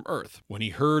took him from Earth. When he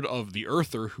heard of the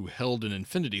Earther who held an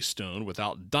Infinity Stone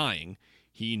without dying,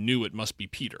 he knew it must be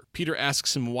Peter. Peter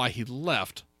asks him why he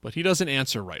left, but he doesn't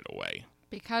answer right away.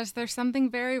 Because there's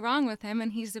something very wrong with him,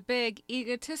 and he's a big,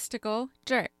 egotistical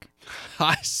jerk.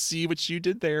 I see what you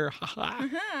did there.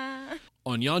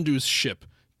 On Yondu's ship,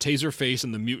 Taserface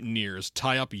and the Mutineers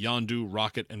tie up Yondu,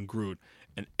 Rocket, and Groot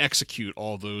and execute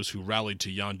all those who rallied to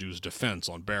Yondu's defense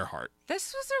on Bearheart.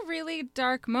 This was a really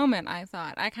dark moment, I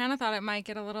thought. I kind of thought it might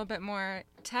get a little bit more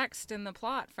text in the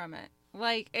plot from it.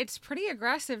 Like, it's pretty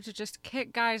aggressive to just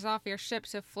kick guys off your ship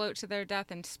to float to their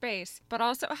death in space, but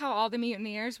also how all the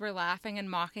mutineers were laughing and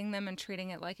mocking them and treating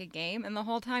it like a game, and the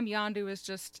whole time Yondu was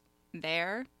just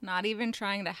there, not even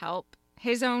trying to help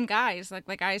his own guys, like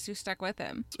the guys who stuck with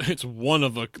him. It's one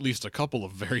of at least a couple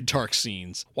of very dark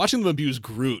scenes. Watching them abuse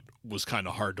Groot was kind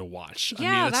of hard to watch.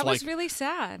 Yeah, it's that was like, really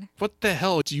sad. what the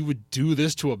hell? You would do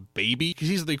this to a baby? Because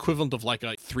he's the equivalent of like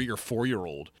a 3 or 4 year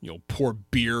old. You know, pour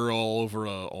beer all over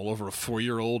a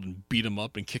 4-year-old and beat him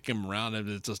up and kick him around. And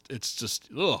it's just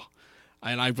ugh.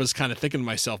 And I was kind of thinking to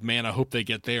myself, man, I hope they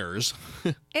get theirs.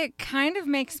 It kind of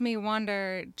makes me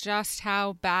wonder just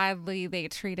how badly they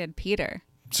treated Peter.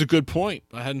 It's a good point.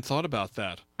 I hadn't thought about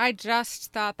that. I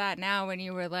just thought that now when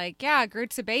you were like, yeah,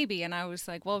 Groot's a baby. And I was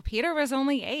like, well, Peter was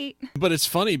only 8. But it's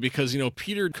funny because,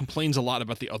 Peter complains a lot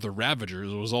about the other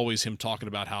Ravagers. It was always him talking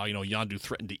about how, Yondu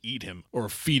threatened to eat him or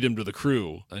feed him to the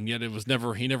crew. And yet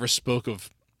he never spoke of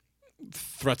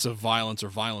threats of violence or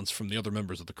violence from the other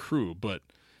members of the crew. But,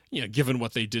 given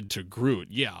what they did to Groot,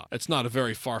 yeah, it's not a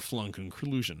very far-flung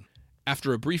conclusion.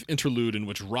 After a brief interlude in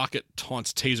which Rocket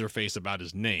taunts Taserface about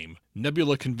his name,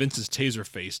 Nebula convinces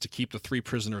Taserface to keep the 3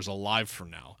 prisoners alive for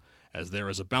now, as there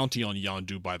is a bounty on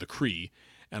Yondu by the Kree,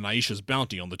 and Aisha's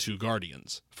bounty on the 2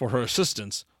 Guardians. For her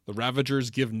assistance, the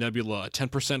Ravagers give Nebula a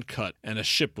 10% cut and a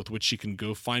ship with which she can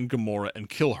go find Gamora and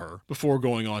kill her, before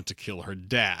going on to kill her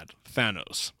dad,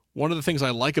 Thanos. One of the things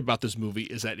I like about this movie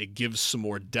is that it gives some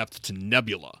more depth to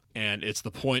Nebula, and it's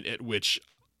the point at which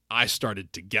I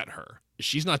started to get her.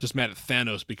 She's not just mad at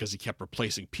Thanos because he kept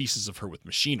replacing pieces of her with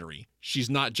machinery. She's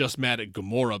not just mad at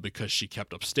Gamora because she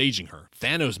kept upstaging her.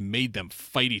 Thanos made them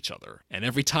fight each other, and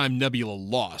every time Nebula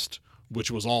lost,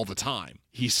 which was all the time,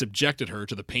 he subjected her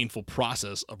to the painful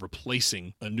process of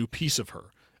replacing a new piece of her,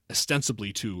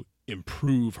 ostensibly to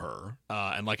improve her.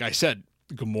 And like I said,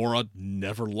 Gamora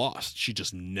never lost. She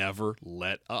just never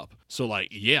let up. So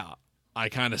yeah, I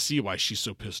kind of see why she's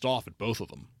so pissed off at both of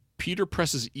them. Peter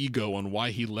presses Ego on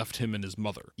why he left him and his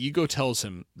mother. Ego tells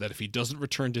him that if he doesn't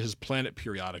return to his planet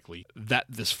periodically, that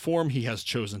this form he has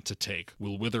chosen to take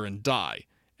will wither and die,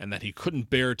 and that he couldn't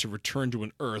bear to return to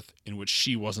an Earth in which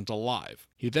she wasn't alive.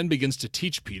 He then begins to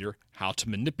teach Peter how to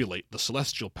manipulate the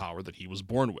celestial power that he was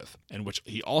born with, and which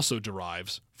he also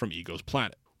derives from Ego's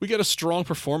planet. We get a strong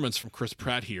performance from Chris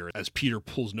Pratt here as Peter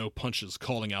pulls no punches,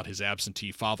 calling out his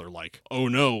absentee father like, "Oh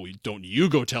no, don't you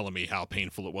go telling me how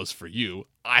painful it was for you.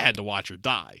 I had to watch her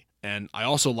die." And I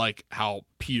also like how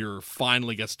Peter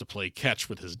finally gets to play catch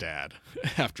with his dad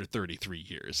after 33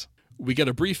 years. We get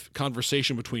a brief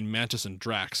conversation between Mantis and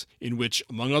Drax, in which,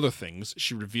 among other things,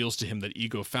 she reveals to him that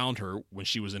Ego found her when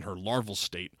she was in her larval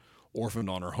state, orphaned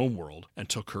on her homeworld, and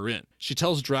took her in. She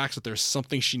tells Drax that there's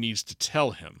something she needs to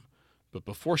tell him, but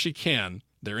before she can,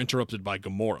 they're interrupted by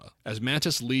Gamora. As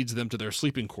Mantis leads them to their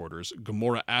sleeping quarters,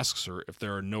 Gamora asks her if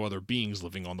there are no other beings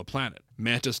living on the planet.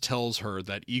 Mantis tells her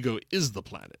that Ego is the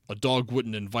planet. A dog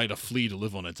wouldn't invite a flea to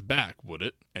live on its back, would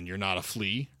it? "And you're not a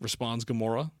flea?" responds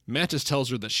Gamora. Mantis tells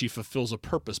her that she fulfills a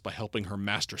purpose by helping her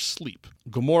master sleep.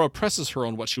 Gamora presses her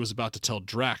on what she was about to tell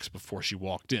Drax before she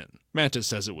walked in. Mantis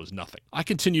says it was nothing. I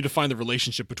continue to find the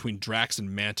relationship between Drax and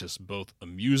Mantis both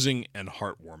amusing and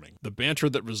heartwarming. The banter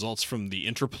that results from the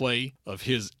interplay of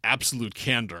his absolute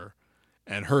candor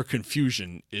and her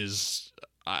confusion is,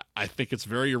 I think it's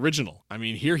very original. I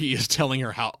mean, here he is telling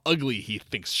her how ugly he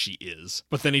thinks she is,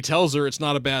 but then he tells her it's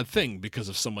not a bad thing, because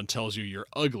if someone tells you you're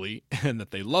ugly and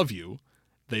that they love you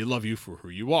for who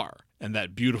you are, and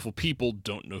that beautiful people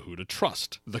don't know who to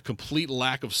trust. The complete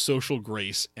lack of social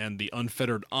grace and the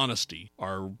unfettered honesty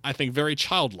are, I think, very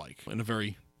childlike in a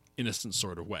very innocent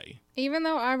sort of way. Even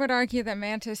though I would argue that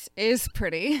Mantis is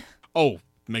pretty. Oh,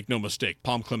 make no mistake,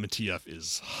 Palm Clementieff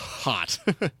is hot.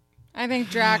 I think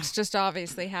Drax just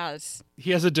obviously has.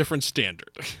 He has a different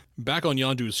standard. Back on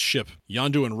Yondu's ship,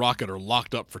 Yondu and Rocket are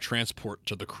locked up for transport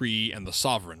to the Kree and the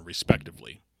Sovereign,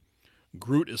 respectively.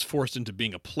 Groot is forced into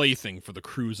being a plaything for the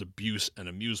crew's abuse and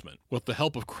amusement. With the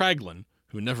help of Kraglin,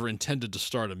 who never intended to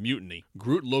start a mutiny,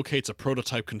 Groot locates a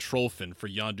prototype control fin for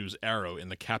Yondu's arrow in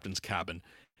the captain's cabin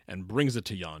and brings it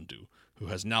to Yondu, who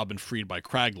has now been freed by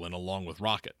Kraglin along with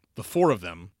Rocket. The 4 of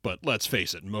them, but let's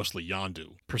face it, mostly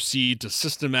Yondu, proceed to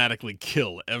systematically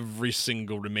kill every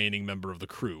single remaining member of the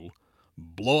crew,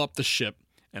 blow up the ship,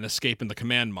 and escape in the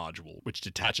command module, which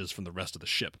detaches from the rest of the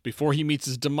ship. Before he meets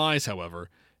his demise, however,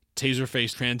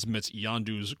 Taserface transmits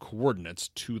Yondu's coordinates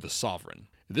to the Sovereign.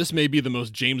 This may be the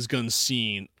most James Gunn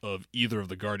scene of either of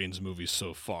the Guardians movies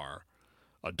so far.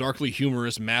 A darkly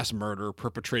humorous mass murder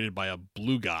perpetrated by a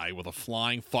blue guy with a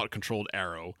flying, thought-controlled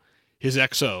arrow, his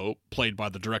XO, played by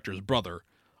the director's brother,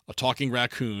 a talking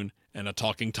raccoon, and a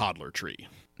talking toddler tree.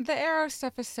 The arrow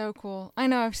stuff is so cool. I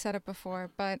know I've said it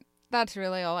before, but that's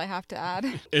really all I have to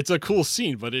add. It's a cool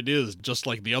scene, but it is just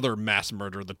like the other mass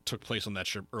murder that took place on that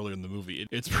ship earlier in the movie.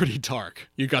 It's pretty dark.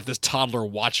 You got this toddler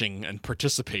watching and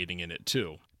participating in it,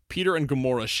 too. Peter and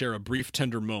Gamora share a brief,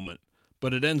 tender moment,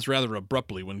 but it ends rather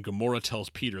abruptly when Gamora tells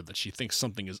Peter that she thinks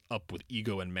something is up with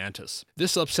Ego and Mantis.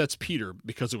 This upsets Peter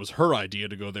because it was her idea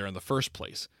to go there in the first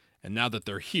place, and now that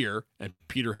they're here, and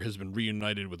Peter has been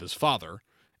reunited with his father,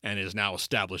 and is now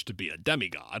established to be a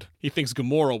demigod, he thinks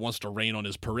Gamora wants to rain on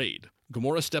his parade.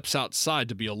 Gamora steps outside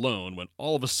to be alone when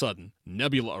all of a sudden,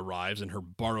 Nebula arrives in her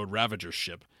borrowed Ravager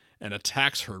ship and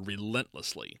attacks her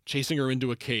relentlessly, chasing her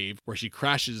into a cave where she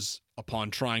crashes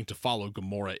upon trying to follow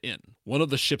Gamora in. One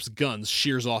of the ship's guns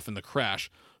shears off in the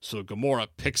crash, so Gamora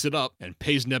picks it up and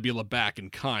pays Nebula back in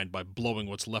kind by blowing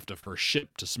what's left of her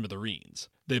ship to smithereens.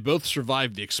 They both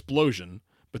survive the explosion,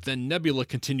 but then Nebula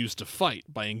continues to fight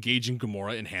by engaging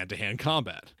Gamora in hand-to-hand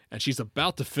combat, and she's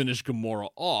about to finish Gamora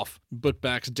off, but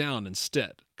backs down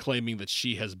instead, claiming that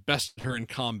she has bested her in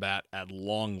combat at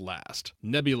long last.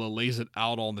 Nebula lays it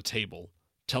out on the table,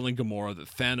 telling Gamora that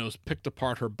Thanos picked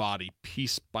apart her body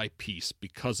piece by piece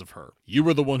because of her. You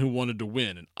were the one who wanted to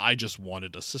win, and I just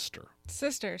wanted a sister.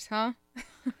 Sisters, huh?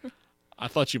 I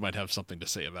thought you might have something to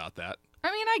say about that.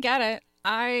 I mean, I get it.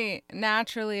 I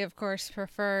naturally, of course,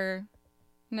 prefer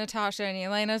Natasha and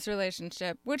Yelena's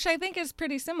relationship, which I think is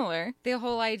pretty similar. The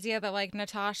whole idea that, like,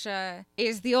 Natasha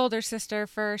is the older sister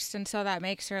first, and so that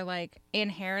makes her, like,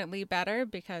 inherently better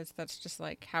because that's just,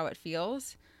 like, how it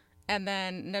feels. And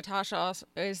then Natasha also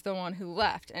is the one who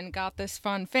left and got this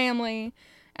fun family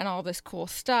and all this cool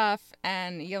stuff,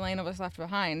 and Yelena was left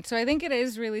behind. So I think it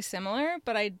is really similar,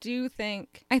 but I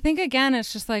think again,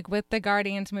 it's just like with the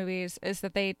Guardians movies, is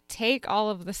that they take all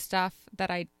of the stuff that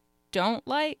I don't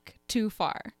like too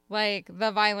far. Like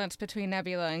the violence between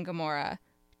Nebula and Gamora,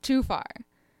 too far.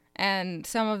 And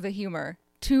some of the humor,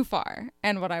 too far.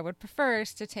 And what I would prefer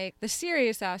is to take the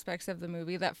serious aspects of the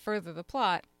movie that further the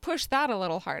plot, push that a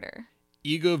little harder.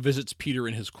 Ego visits Peter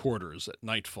in his quarters at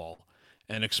nightfall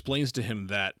and explains to him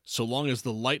that so long as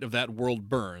the light of that world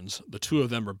burns, the two of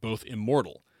them are both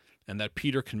immortal, and that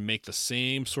Peter can make the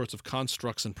same sorts of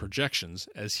constructs and projections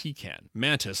as he can.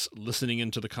 Mantis, listening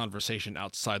into the conversation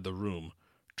outside the room,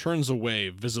 turns away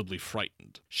visibly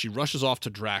frightened. She rushes off to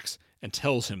Drax and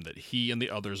tells him that he and the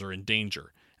others are in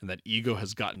danger, and that Ego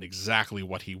has gotten exactly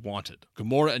what he wanted.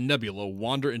 Gamora and Nebula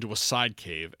wander into a side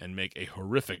cave and make a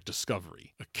horrific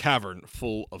discovery, a cavern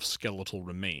full of skeletal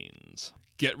remains.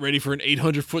 Get ready for an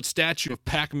 800-foot statue of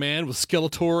Pac-Man with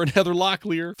Skeletor and Heather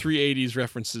Locklear. 3 80s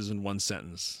references in one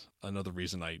sentence. Another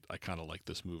reason I kind of like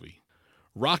this movie.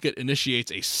 Rocket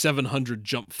initiates a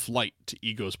 700-jump flight to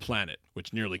Ego's planet,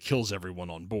 which nearly kills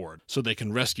everyone on board, so they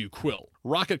can rescue Quill.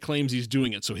 Rocket claims he's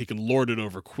doing it so he can lord it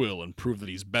over Quill and prove that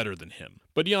he's better than him.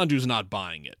 But Yondu's not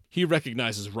buying it. He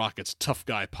recognizes Rocket's tough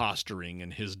guy posturing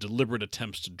and his deliberate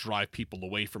attempts to drive people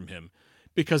away from him,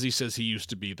 because he says he used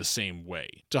to be the same way,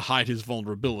 to hide his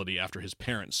vulnerability after his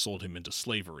parents sold him into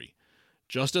slavery.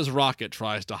 Just as Rocket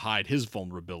tries to hide his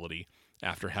vulnerability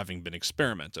after having been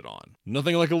experimented on.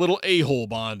 Nothing like a little a-hole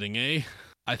bonding, eh?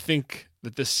 I think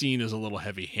that this scene is a little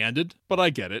heavy-handed, but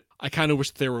I get it. I kind of wish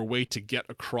there were a way to get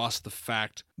across the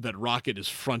fact that Rocket is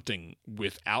fronting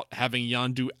without having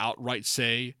Yondu outright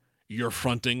say, "You're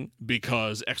fronting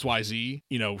because XYZ."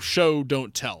 You know, show,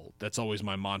 don't tell. That's always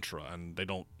my mantra, and they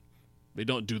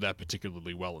don't do that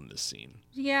particularly well in this scene.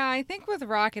 Yeah, I think with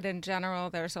Rocket in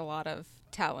general, there's a lot of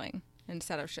telling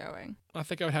instead of showing. I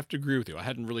think I would have to agree with you. I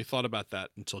hadn't really thought about that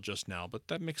until just now, but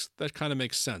that kind of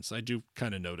makes sense. I do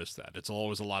kind of notice that. It's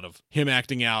always a lot of him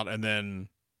acting out and then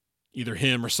either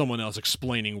him or someone else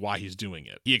explaining why he's doing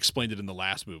it. He explained it in the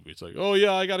last movie. It's like, oh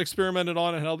yeah, I got experimented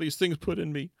on and had all these things put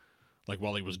in me. Like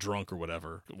while he was drunk or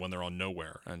whatever, when they're on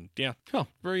Nowhere. And yeah,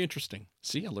 very interesting.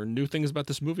 See, I learn new things about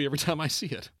this movie every time I see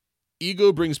it.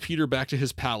 Ego brings Peter back to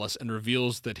his palace and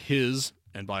reveals that his,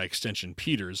 and by extension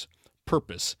Peter's,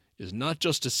 purpose is not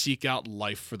just to seek out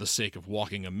life for the sake of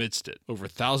walking amidst it. Over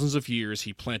thousands of years,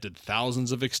 he planted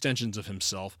thousands of extensions of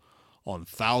himself on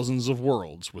thousands of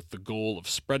worlds with the goal of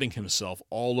spreading himself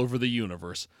all over the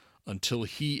universe until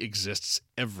he exists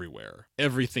everywhere.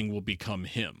 Everything will become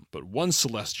him. But one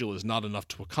Celestial is not enough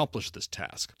to accomplish this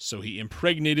task, so he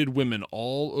impregnated women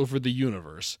all over the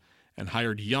universe and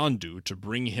hired Yondu to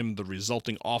bring him the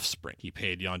resulting offspring. He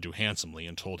paid Yondu handsomely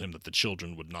and told him that the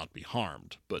children would not be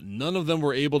harmed. But none of them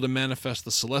were able to manifest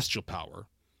the celestial power,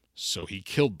 so he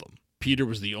killed them. Peter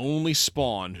was the only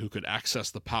spawn who could access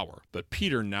the power, but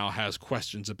Peter now has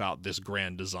questions about this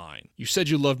grand design. You said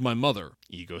you loved my mother.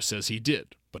 Ego says he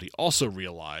did, but he also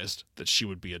realized that she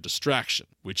would be a distraction,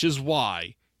 which is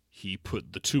why he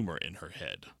put the tumor in her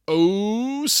head.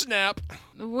 Oh, snap.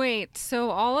 Wait, so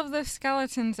all of the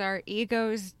skeletons are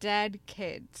Ego's dead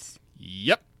kids?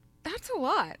 Yep. That's a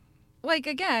lot. Like,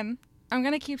 again, I'm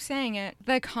going to keep saying it.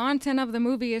 The content of the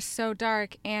movie is so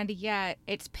dark, and yet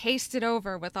it's pasted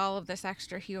over with all of this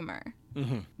extra humor.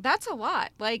 Mm-hmm. That's a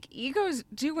lot. Like, Ego's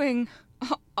doing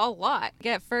a lot.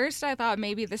 At first, I thought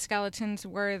maybe the skeletons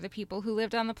were the people who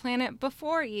lived on the planet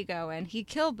before Ego, and he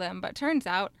killed them, but turns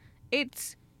out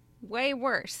it's way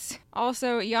worse.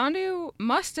 Also, Yondu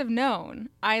must have known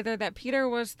either that Peter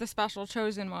was the special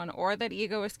chosen one or that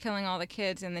Ego was killing all the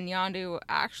kids, and then Yondu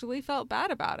actually felt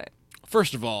bad about it.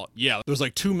 First of all, yeah, there's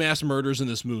like 2 mass murders in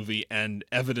this movie and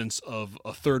evidence of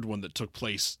a third one that took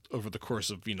place over the course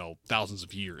of, thousands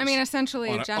of years. I mean, essentially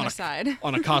a genocide.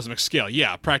 On a cosmic scale,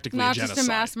 yeah, practically Not a genocide. just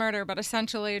a mass murder, but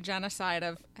essentially a genocide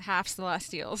of half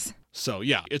Celestials. So,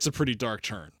 yeah, it's a pretty dark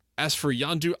turn. As for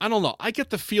Yondu, I don't know. I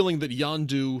get the feeling that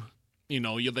Yondu,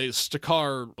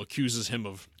 Stakar accuses him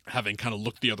of having kind of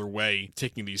looked the other way,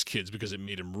 taking these kids because it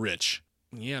made him rich.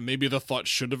 Yeah, maybe the thought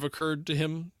should have occurred to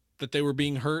him that they were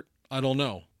being hurt. I don't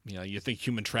know. You think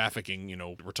human trafficking,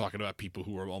 we're talking about people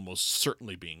who are almost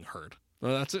certainly being hurt.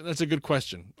 Well, that's a good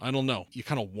question. I don't know. You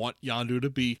kind of want Yondu to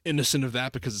be innocent of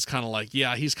that because it's kind of like,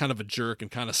 yeah, he's kind of a jerk and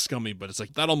kind of scummy, but it's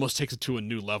like that almost takes it to a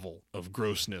new level of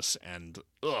grossness and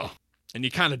ugh. And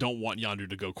you kind of don't want Yondu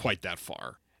to go quite that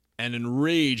far. An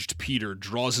enraged Peter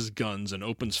draws his guns and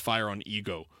opens fire on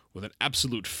Ego with an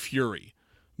absolute fury,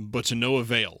 but to no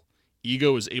avail.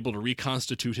 Ego is able to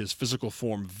reconstitute his physical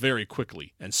form very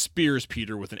quickly and spears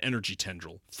Peter with an energy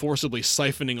tendril, forcibly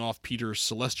siphoning off Peter's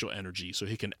celestial energy so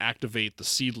he can activate the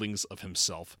seedlings of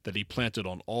himself that he planted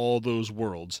on all those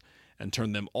worlds and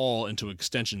turn them all into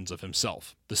extensions of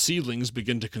himself. The seedlings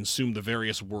begin to consume the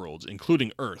various worlds,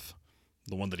 including Earth,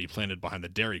 the one that he planted behind the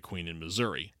Dairy Queen in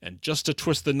Missouri. And just to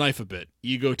twist the knife a bit,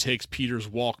 Ego takes Peter's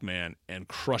Walkman and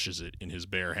crushes it in his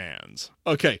bare hands.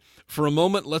 Okay, for a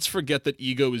moment, let's forget that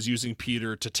Ego is using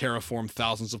Peter to terraform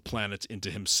thousands of planets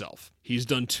into himself. He's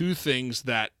done 2 things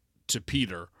that, to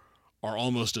Peter, are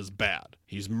almost as bad.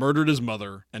 He's murdered his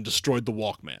mother and destroyed the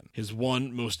Walkman, his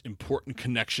one most important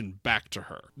connection back to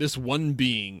her. This one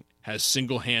being has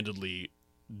single-handedly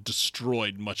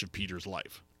destroyed much of Peter's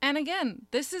life. And again,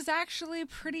 this is actually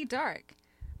pretty dark.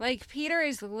 Like, Peter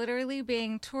is literally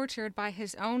being tortured by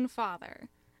his own father.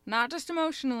 Not just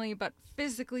emotionally, but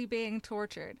physically being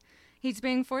tortured. He's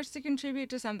being forced to contribute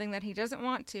to something that he doesn't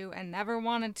want to and never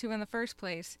wanted to in the first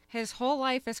place. His whole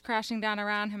life is crashing down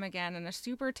around him again in a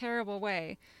super terrible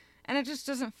way. And it just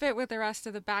doesn't fit with the rest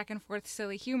of the back and forth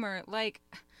silly humor. Like,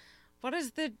 what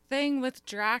is the thing with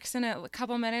Drax in a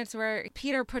couple minutes where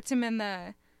Peter puts him in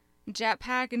the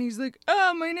jetpack and he's like,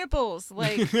 oh, my nipples.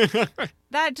 Like,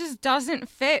 that just doesn't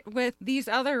fit with these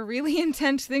other really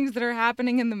intense things that are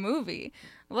happening in the movie.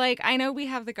 Like, I know we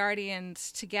have the Guardians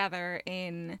together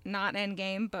in not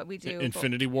Endgame, but we do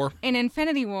Infinity War. In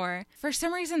Infinity War. For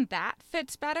some reason, that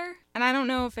fits better. And I don't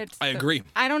know if it's... I agree.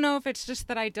 I don't know if it's just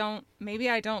that maybe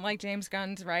I don't like James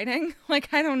Gunn's writing.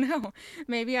 Like, I don't know.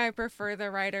 Maybe I prefer the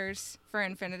writers for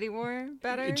Infinity War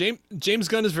better. James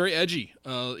Gunn is very edgy.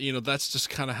 That's just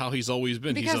kind of how he's always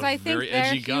been. Because he's a I think very their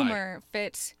edgy guy. humor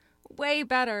fits way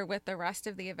better with the rest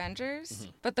of the Avengers,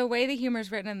 but the way the humor's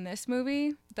written in this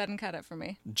movie doesn't cut it for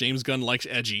me. James Gunn likes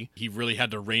edgy. He really had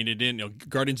to rein it in.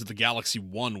 Guardians of the Galaxy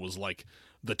 1 was like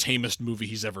the tamest movie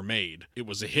he's ever made. It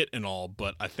was a hit and all,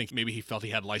 but I think maybe he felt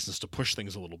he had license to push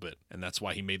things a little bit, and that's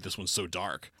why he made this one so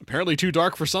dark. Apparently too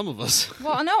dark for some of us.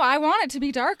 Well, no, I want it to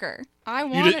be darker.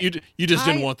 You just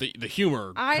didn't want the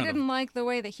humor. I didn't like the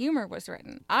way the humor was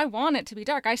written. I want it to be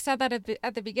dark. I said that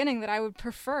at the beginning that I would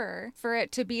prefer for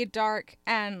it to be dark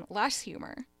and less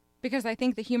humor, because I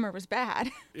think the humor was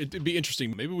bad. It'd be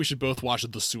interesting. Maybe we should both watch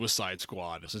The Suicide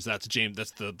Squad, since that's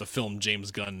the film James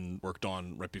Gunn worked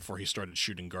on right before he started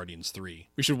shooting Guardians 3.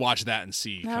 We should watch that and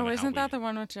see. No, isn't that the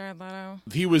one with Jared Leto?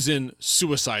 He was in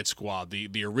Suicide Squad,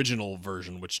 the original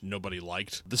version, which nobody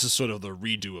liked. This is sort of the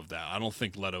redo of that. I don't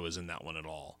think Leto is in that one at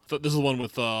all. This is the one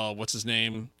with, what's his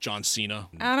name? John Cena.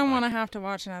 I don't want to have to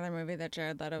watch another movie that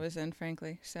Jared Leto is in,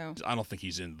 frankly, so. I don't think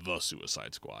he's in The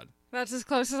Suicide Squad. That's as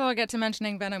close as I'll get to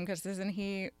mentioning Venom, because isn't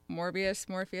he Morbius?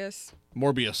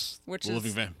 Morbius, which the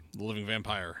is living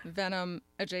vampire. Venom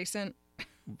adjacent.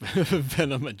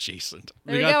 Venom adjacent.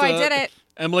 There we go. I did it.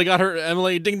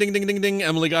 Emily, ding, ding, ding, ding, ding.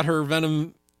 Emily got her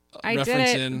Venom I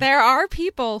reference did it. in. There are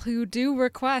people who do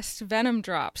request Venom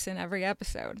drops in every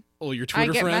episode. Oh, your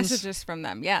Twitter I get friends? messages from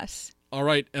them, yes. All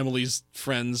right, Emily's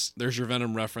friends, there's your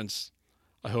Venom reference.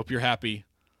 I hope you're happy.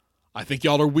 I think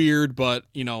y'all are weird, but,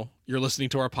 you're listening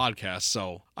to our podcast,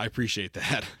 so I appreciate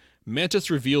that. Mantis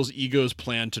reveals Ego's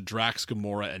plan to Drax,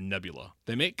 Gamora, and Nebula.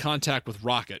 They make contact with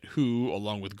Rocket, who,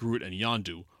 along with Groot and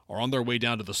Yondu, are on their way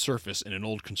down to the surface in an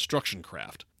old construction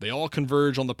craft. They all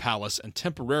converge on the palace and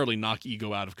temporarily knock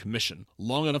Ego out of commission,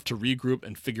 long enough to regroup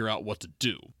and figure out what to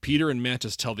do. Peter and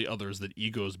Mantis tell the others that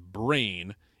Ego's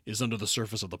brain is under the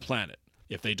surface of the planet.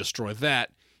 If they destroy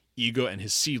that, Ego and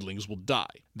his seedlings will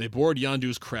die. They board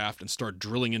Yondu's craft and start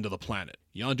drilling into the planet.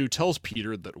 Yondu tells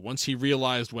Peter that once he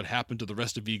realized what happened to the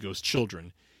rest of Ego's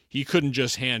children, he couldn't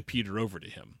just hand Peter over to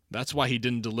him. That's why he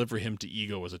didn't deliver him to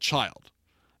Ego as a child.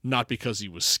 Not because he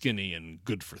was skinny and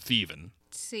good for thieving.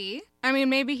 See? I mean,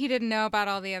 maybe he didn't know about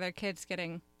all the other kids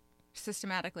getting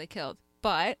systematically killed.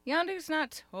 But Yondu's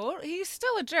not he's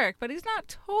still a jerk, but he's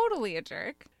not totally a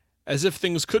jerk. As if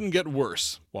things couldn't get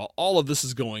worse, while all of this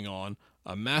is going on,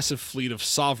 a massive fleet of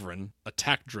Sovereign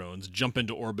attack drones jump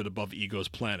into orbit above Ego's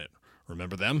planet.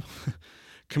 Remember them?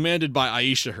 Commanded by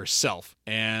Aisha herself,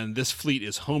 and this fleet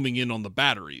is homing in on the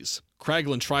batteries.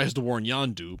 Kraglin tries to warn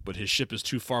Yondu, but his ship is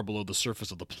too far below the surface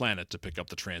of the planet to pick up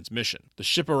the transmission. The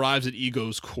ship arrives at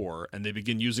Ego's core, and they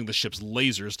begin using the ship's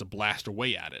lasers to blast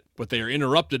away at it, but they are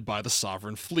interrupted by the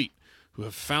Sovereign fleet, who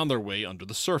have found their way under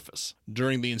the surface.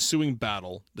 During the ensuing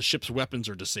battle, the ship's weapons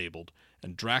are disabled,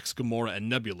 and Drax, Gamora, and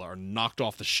Nebula are knocked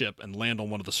off the ship and land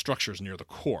on one of the structures near the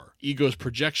core. Ego's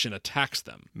projection attacks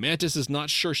them. Mantis is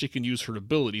not sure she can use her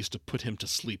abilities to put him to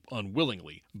sleep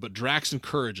unwillingly, but Drax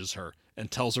encourages her and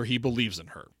tells her he believes in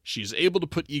her. She is able to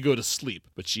put Ego to sleep,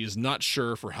 but she is not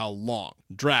sure for how long.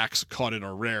 Drax, caught in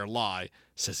a rare lie,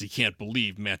 says he can't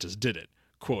believe Mantis did it.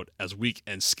 Quote, as weak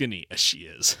and skinny as she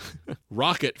is.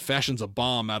 Rocket fashions a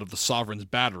bomb out of the Sovereign's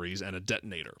batteries and a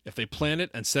detonator. If they plant it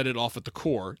and set it off at the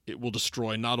core, it will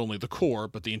destroy not only the core,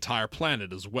 but the entire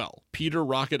planet as well. Peter,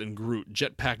 Rocket, and Groot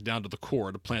jetpack down to the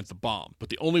core to plant the bomb, but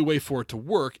the only way for it to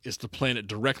work is to plant it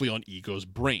directly on Ego's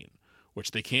brain, which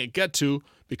they can't get to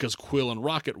because Quill and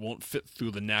Rocket won't fit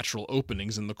through the natural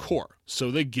openings in the core.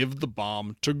 So they give the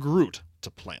bomb to Groot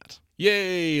to plant.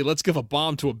 Yay, let's give a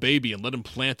bomb to a baby and let him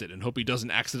plant it and hope he doesn't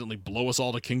accidentally blow us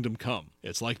all to Kingdom Come.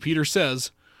 It's like Peter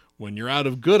says, when you're out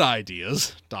of good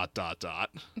ideas, ...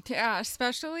 Yeah,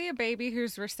 especially a baby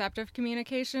whose receptive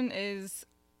communication is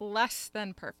less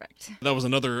than perfect. That was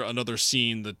another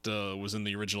scene that was in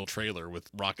the original trailer with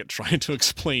Rocket trying to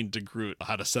explain to Groot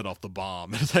how to set off the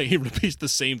bomb. It's like he repeats the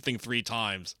same thing 3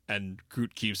 times, and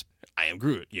Groot keeps, I am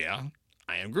Groot, yeah,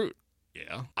 I am Groot,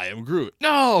 yeah, I am Groot.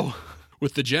 No!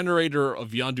 With the generator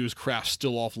of Yondu's craft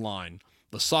still offline,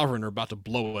 the Sovereign are about to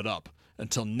blow it up,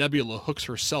 until Nebula hooks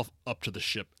herself up to the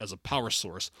ship as a power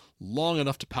source long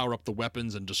enough to power up the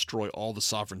weapons and destroy all the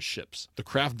Sovereign ships. The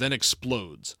craft then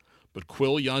explodes, but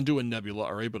Quill, Yondu, and Nebula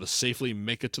are able to safely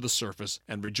make it to the surface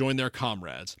and rejoin their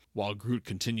comrades, while Groot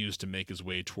continues to make his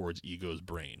way towards Ego's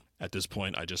brain. At this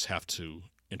point, I just have to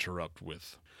interrupt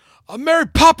with, Mary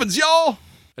Poppins, y'all!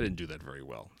 I didn't do that very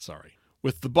well, sorry.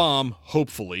 With the bomb,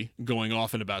 hopefully, going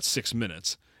off in about 6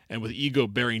 minutes, and with Ego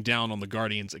bearing down on the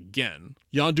Guardians again,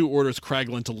 Yondu orders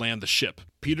Kraglin to land the ship.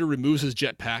 Peter removes his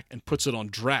jetpack and puts it on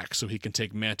Drax so he can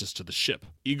take Mantis to the ship.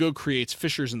 Ego creates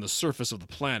fissures in the surface of the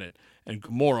planet, and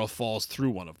Gamora falls through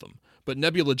one of them, but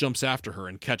Nebula jumps after her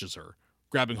and catches her,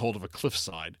 grabbing hold of a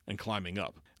cliffside and climbing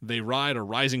up. They ride a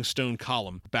rising stone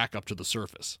column back up to the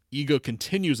surface. Ego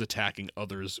continues attacking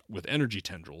others with energy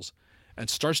tendrils, and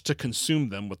starts to consume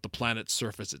them with the planet's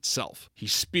surface itself. He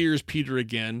spears Peter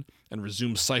again and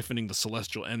resumes siphoning the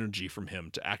celestial energy from him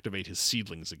to activate his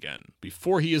seedlings again.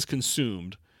 Before he is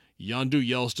consumed, Yondu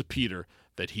yells to Peter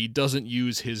that he doesn't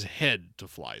use his head to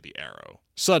fly the arrow.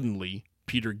 Suddenly,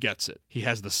 Peter gets it. He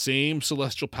has the same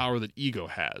celestial power that Ego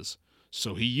has,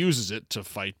 so he uses it to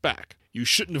fight back. You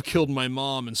shouldn't have killed my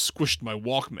mom and squished my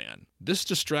Walkman. This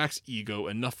distracts Ego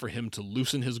enough for him to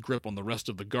loosen his grip on the rest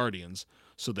of the Guardians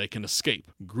so they can escape.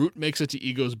 Groot makes it to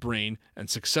Ego's brain and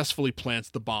successfully plants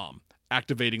the bomb,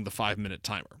 activating the 5-minute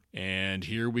timer. And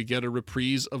here we get a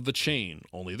reprise of the chain,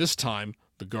 only this time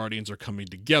the Guardians are coming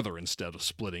together instead of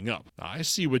splitting up. I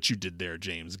see what you did there,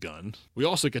 James Gunn. We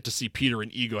also get to see Peter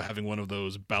and Ego having one of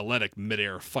those balletic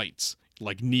mid-air fights,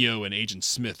 like Neo and Agent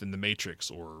Smith in The Matrix,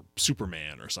 or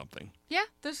Superman or something. Yeah,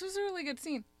 this was a really good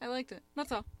scene. I liked it.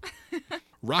 That's all.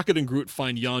 Rocket and Groot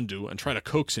find Yondu and try to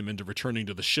coax him into returning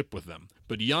to the ship with them,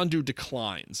 but Yondu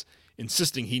declines,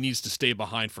 insisting he needs to stay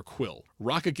behind for Quill.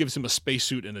 Rocket gives him a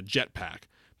spacesuit and a jetpack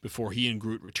before he and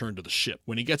Groot return to the ship.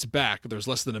 When he gets back, there's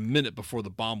less than a minute before the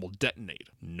bomb will detonate.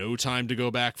 No time to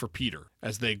go back for Peter.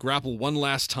 As they grapple one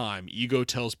last time, Ego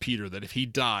tells Peter that if he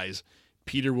dies,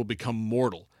 Peter will become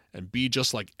mortal and be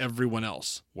just like everyone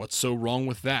else. What's so wrong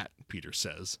with that? Peter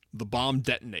says. The bomb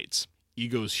detonates.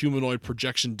 Ego's humanoid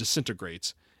projection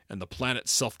disintegrates, and the planet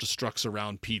self-destructs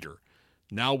around Peter,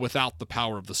 now without the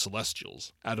power of the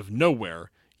Celestials. Out of nowhere,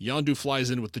 Yondu flies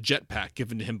in with the jetpack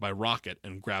given to him by Rocket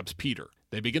and grabs Peter.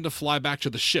 They begin to fly back to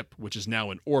the ship, which is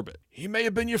now in orbit. He may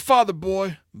have been your father,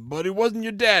 boy, but he wasn't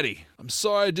your daddy. I'm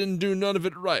sorry I didn't do none of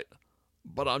it right,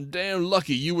 but I'm damn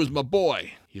lucky you was my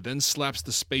boy. He then slaps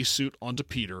the spacesuit onto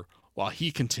Peter, while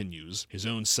he continues, his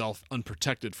own self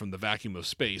unprotected from the vacuum of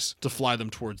space, to fly them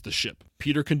towards the ship.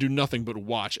 Peter can do nothing but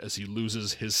watch as he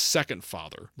loses his second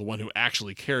father, the one who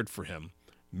actually cared for him,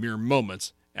 mere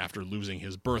moments after losing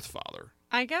his birth father.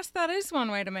 I guess that is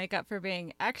one way to make up for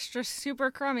being extra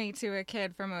super crummy to a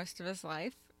kid for most of his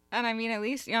life. And I mean, at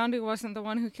least Yondu wasn't the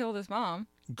one who killed his mom.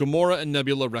 Gamora and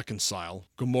Nebula reconcile,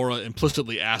 Gamora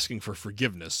implicitly asking for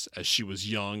forgiveness as she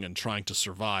was young and trying to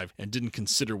survive and didn't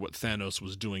consider what Thanos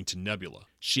was doing to Nebula.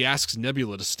 She asks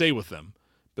Nebula to stay with them,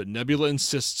 but Nebula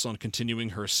insists on continuing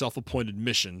her self-appointed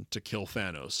mission to kill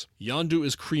Thanos. Yondu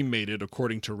is cremated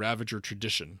according to Ravager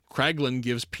tradition. Kraglin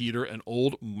gives Peter an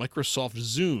old Microsoft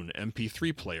Zune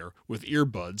MP3 player with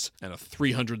earbuds and a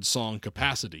 300-song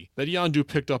capacity that Yondu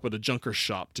picked up at a junker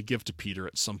shop to give to Peter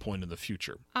at some point in the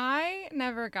future. I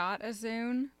never got a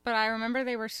Zune, but I remember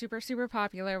they were super, super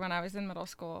popular when I was in middle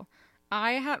school.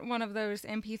 I had one of those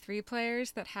MP3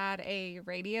 players that had a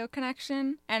radio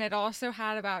connection, and it also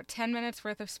had about 10 minutes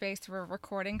worth of space for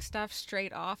recording stuff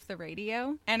straight off the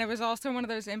radio. And it was also one of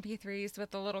those MP3s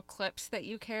with the little clips that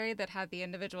you carried that had the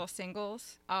individual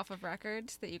singles off of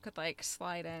records that you could, like,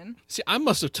 slide in. See, I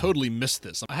must have totally missed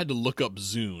this. I had to look up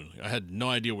Zune. I had no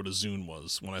idea what a Zune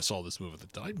was when I saw this movie.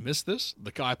 Did I miss this?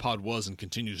 The iPod was and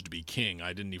continues to be king.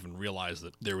 I didn't even realize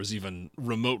that there was even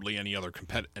remotely any other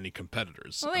any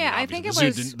competitors. Well, yeah, I think the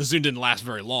Zune didn't last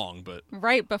very long, but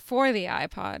right before the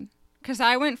iPod, because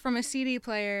I went from a CD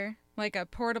player, like a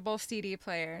portable CD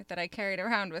player that I carried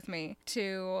around with me,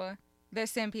 to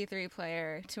this MP3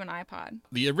 player to an iPod.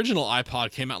 The original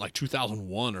iPod came out like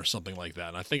 2001 or something like that.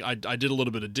 And I think I did a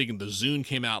little bit of digging. The Zune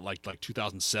came out like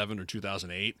 2007 or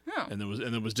 2008, and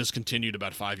it was discontinued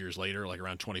about 5 years later, like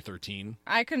around 2013.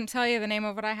 I couldn't tell you the name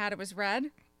of what I had. It was red,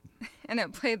 and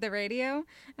it played the radio.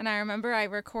 And I remember I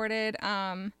recorded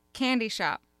Candy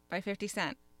Shop by 50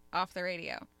 Cent off the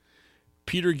radio.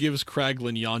 Peter gives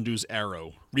Kraglin Yondu's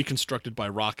arrow, reconstructed by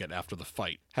Rocket after the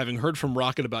fight. Having heard from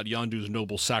Rocket about Yondu's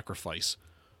noble sacrifice,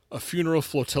 a funeral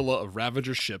flotilla of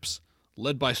Ravager ships,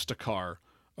 led by Stakar,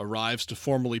 arrives to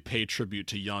formally pay tribute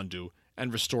to Yondu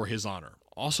and restore his honor.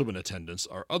 Also in attendance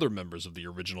are other members of the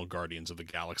original Guardians of the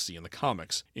Galaxy in the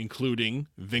comics, including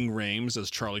Ving Rhames as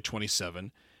Charlie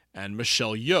 27 and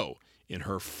Michelle Yeoh in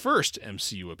her first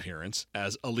MCU appearance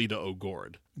as Alita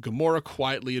O'Gord. Gamora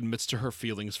quietly admits to her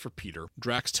feelings for Peter.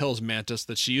 Drax tells Mantis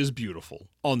that she is beautiful,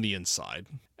 on the inside.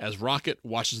 As Rocket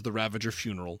watches the Ravager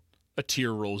funeral, a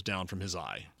tear rolls down from his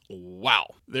eye.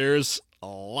 Wow, there's a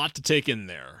lot to take in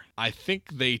there. I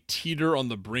think they teeter on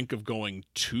the brink of going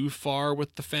too far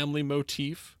with the family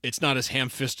motif. It's not as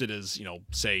ham-fisted as,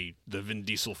 say, the Vin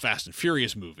Diesel Fast and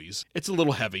Furious movies. It's a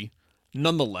little heavy.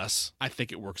 Nonetheless, I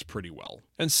think it works pretty well.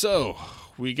 And so,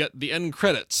 we get the end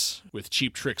credits, with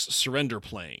Cheap Trick's Surrender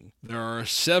playing. There are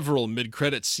several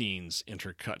mid-credit scenes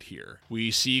intercut here. We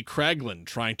see Kraglin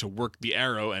trying to work the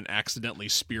arrow and accidentally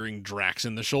spearing Drax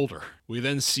in the shoulder. We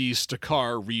then see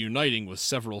Stakar reuniting with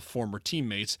several former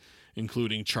teammates,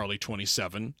 including Charlie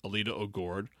 27, Alita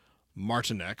O'Gord,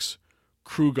 Martin X,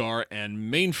 Krugar, and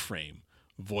Mainframe,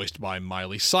 voiced by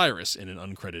Miley Cyrus in an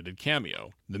uncredited cameo.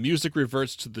 The music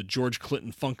reverts to the George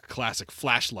Clinton funk classic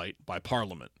Flashlight by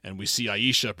Parliament, and we see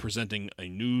Aisha presenting a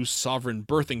new sovereign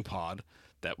birthing pod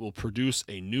that will produce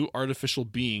a new artificial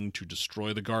being to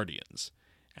destroy the Guardians,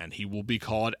 and he will be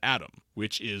called Adam,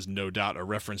 which is no doubt a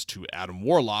reference to Adam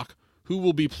Warlock, who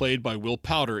will be played by Will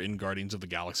Powder in Guardians of the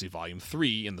Galaxy Volume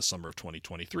 3 in the summer of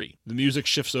 2023. The music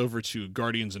shifts over to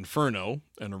Guardians Inferno,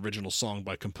 an original song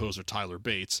by composer Tyler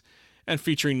Bates, and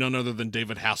featuring none other than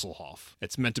David Hasselhoff.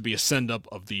 It's meant to be a send-up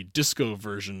of the disco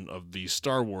version of the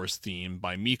Star Wars theme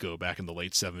by Miko back in the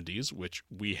late 70s, which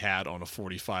we had on a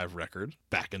 45 record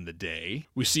back in the day.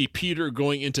 We see Peter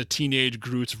going into teenage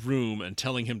Groot's room and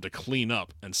telling him to clean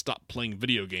up and stop playing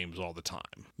video games all the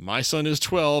time. My son is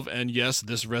 12, and yes,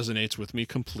 this resonates with me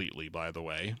completely, by the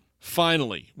way.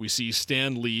 Finally, we see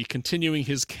Stan Lee continuing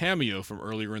his cameo from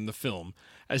earlier in the film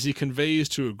as he conveys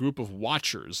to a group of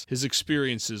watchers his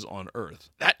experiences on Earth.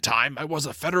 That time I was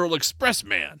a Federal Express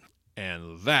man.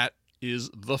 And that is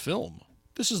the film.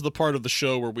 This is the part of the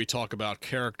show where we talk about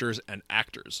characters and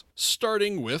actors.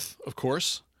 Starting with, of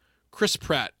course, Chris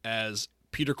Pratt as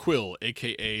Peter Quill,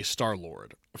 aka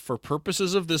Star-Lord. For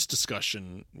purposes of this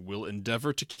discussion, we'll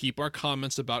endeavor to keep our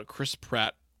comments about Chris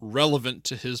Pratt relevant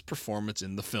to his performance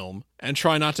in the film, and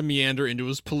try not to meander into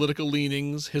his political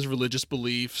leanings, his religious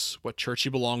beliefs, what church he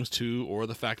belongs to, or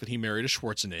the fact that he married a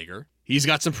Schwarzenegger. He's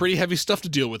got some pretty heavy stuff to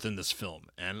deal with in this film,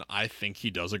 and I think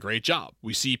he does a great job.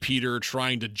 We see Peter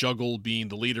trying to juggle being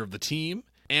the leader of the team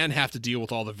and have to deal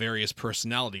with all the various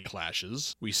personality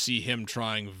clashes. We see him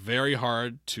trying very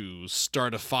hard to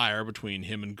start a fire between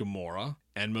him and Gamora,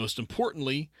 and most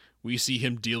importantly, we see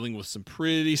him dealing with some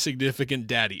pretty significant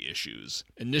daddy issues.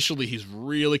 Initially, he's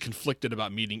really conflicted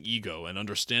about meeting Ego and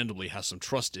understandably has some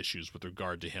trust issues with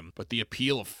regard to him, but the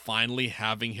appeal of finally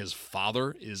having his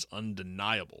father is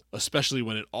undeniable, especially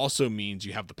when it also means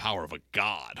you have the power of a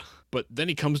god. But then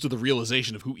he comes to the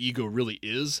realization of who Ego really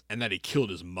is and that he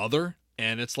killed his mother,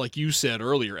 and it's like you said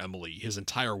earlier, Emily, his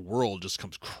entire world just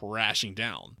comes crashing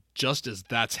down. Just as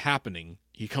that's happening,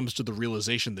 he comes to the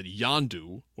realization that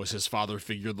Yondu was his father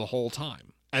figure the whole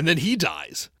time. And then he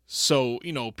dies. So,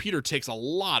 Peter takes a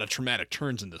lot of traumatic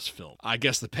turns in this film. I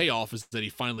guess the payoff is that he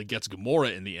finally gets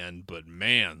Gamora in the end, but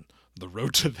man, the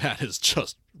road to that is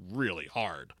just really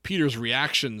hard. Peter's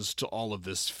reactions to all of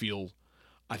this feel,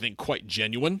 I think, quite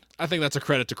genuine. I think that's a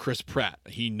credit to Chris Pratt.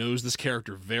 He knows this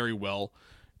character very well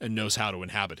and knows how to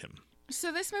inhabit him. So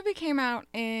this movie came out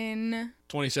in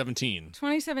 2017.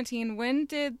 2017. When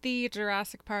did the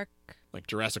Jurassic Park? Like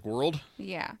Jurassic World?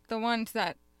 Yeah, the ones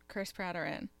that Chris Pratt are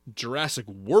in. Jurassic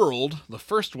World, the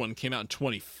first one, came out in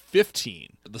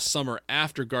 2015, the summer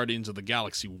after Guardians of the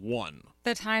Galaxy 1.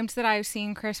 The times that I've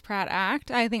seen Chris Pratt act,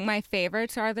 I think my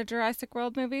favorites are the Jurassic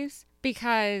World movies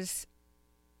because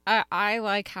I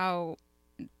like how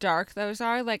dark those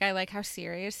are. Like, I like how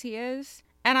serious he is.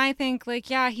 And I think,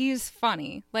 he's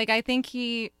funny. I think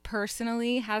he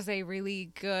personally has a really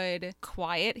good,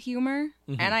 quiet humor.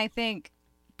 Mm-hmm. And I think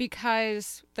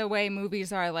because the way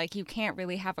movies are, you can't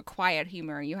really have a quiet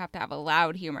humor. You have to have a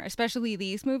loud humor, especially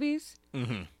these movies,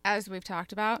 as we've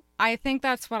talked about. I think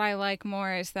that's what I like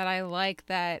more is that I like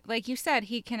that, like you said,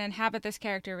 he can inhabit this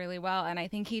character really well. And I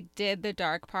think he did the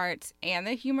dark parts and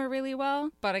the humor really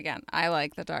well. But again, I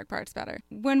like the dark parts better.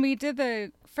 When we did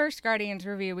the first Guardians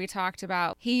review, we talked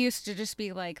about he used to just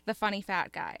be the funny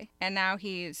fat guy. And now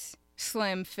he's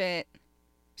slim, fit,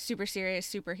 super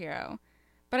serious superhero.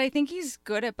 But I think he's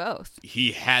good at both.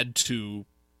 He had to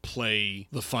play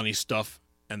the funny stuff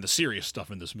and the serious stuff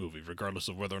in this movie, regardless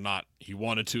of whether or not he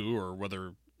wanted to or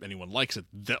whether anyone likes it.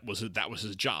 That was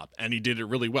his job, and he did it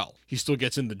really well. He still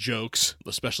gets in the jokes,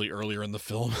 especially earlier in the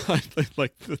film. I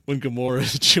think when Gamora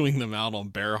is chewing them out on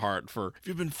Bearheart for, if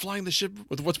you've been flying the ship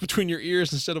with what's between your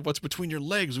ears instead of what's between your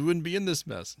legs, we wouldn't be in this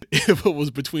mess. If what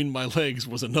was between my legs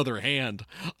was another hand,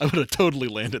 I would have totally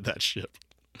landed that ship.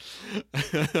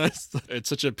 It's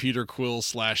such a Peter Quill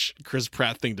 / Chris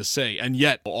Pratt thing to say, and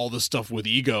yet all the stuff with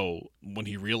Ego when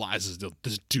he realizes that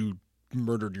this dude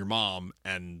murdered your mom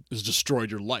and has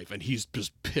destroyed your life, and he's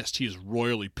just pissed. He is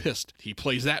royally pissed. He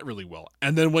plays that really well.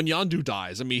 And then when Yondu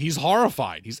dies, he's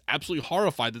horrified. He's absolutely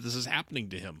horrified that this is happening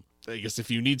to him. I guess if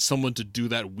you need someone to do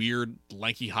that weird,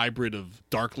 lanky hybrid of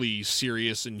darkly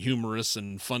serious and humorous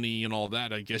and funny and all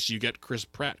that, I guess you get Chris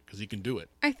Pratt because he can do it.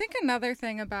 I think another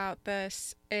thing about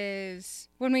this is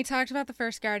when we talked about the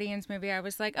first Guardians movie, I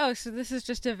was like, oh, so this is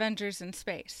just Avengers in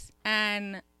space.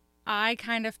 And I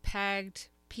kind of pegged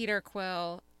Peter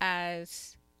Quill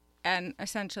as, and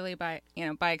essentially by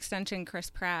extension,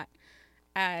 Chris Pratt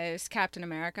as Captain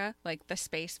America, the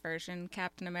space version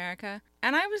Captain America.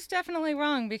 And I was definitely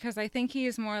wrong because I think he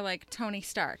is more like Tony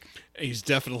Stark. He's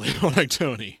definitely more like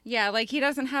Tony. Yeah, he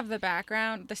doesn't have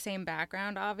the same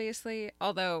background, obviously.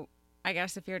 Although, I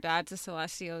guess if your dad's a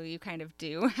Celestial, you kind of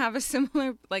do have a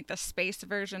similar, the space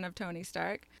version of Tony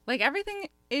Stark. Everything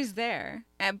is there.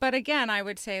 But again, I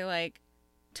would say,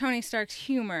 Tony Stark's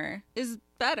humor is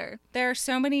better. There are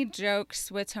so many jokes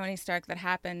with Tony Stark that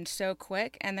happened so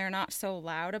quick and they're not so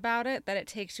loud about it that it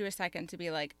takes you a second to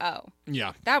be like, oh,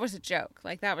 yeah, that was a joke.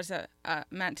 That was a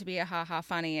meant to be a ha-ha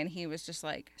funny, and he was just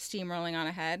steamrolling on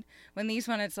ahead. When these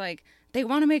one, it's they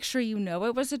want to make sure you know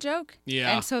it was a joke.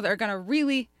 Yeah. And so they're going to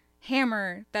really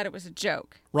hammer that it was a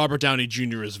joke. Robert Downey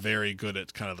Jr. is very good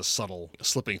at kind of the subtle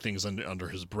slipping things under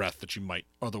his breath that you might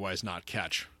otherwise not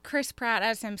catch. Chris Pratt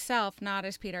as himself, not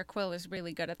as Peter Quill, is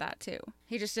really good at that too.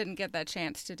 He just didn't get that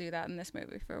chance to do that in this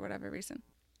movie for whatever reason.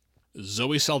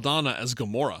 Zoe Saldana as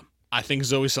Gamora. I think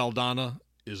Zoe Saldana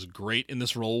is great in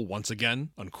this role once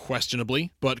again,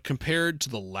 unquestionably, but compared to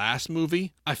the last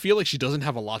movie, I feel like she doesn't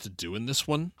have a lot to do in this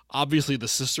one. Obviously, the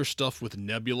sister stuff with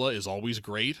Nebula is always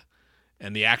great,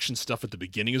 and the action stuff at the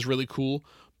beginning is really cool,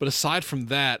 but aside from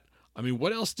that, I mean,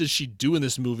 what else did she do in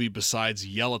this movie besides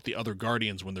yell at the other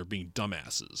Guardians when they're being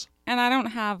dumbasses? And I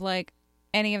don't have, like,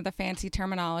 any of the fancy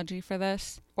terminology for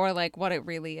this, or, like, what it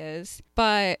really is,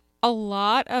 but a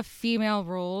lot of female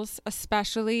roles,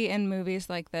 especially in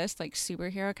movies like this, like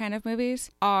superhero kind of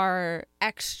movies, are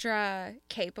extra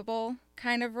capable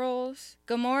kind of roles.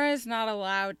 Gamora is not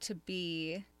allowed to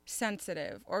be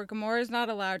sensitive, or Gamora is not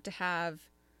allowed to have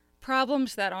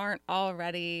problems that aren't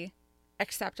already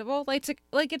acceptable. Like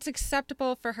it's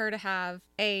acceptable for her to have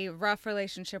a rough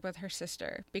relationship with her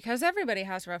sister, because everybody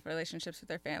has rough relationships with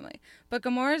their family. But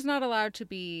Gamora is not allowed to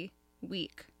be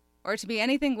weak, or to be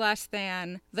anything less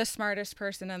than the smartest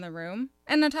person in the room.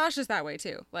 And Natasha's that way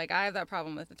too. Like, I have that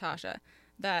problem with Natasha,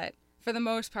 that for the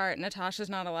most part, Natasha's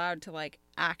not allowed to, like,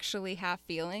 actually have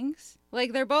feelings.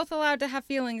 Like, they're both allowed to have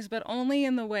feelings, but only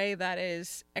in the way that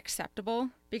is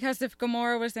acceptable. Because if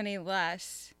Gamora was any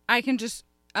less, I can just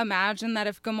imagine that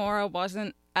if Gamora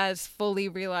wasn't as fully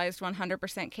realized,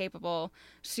 100% capable,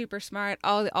 super smart,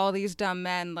 all these dumb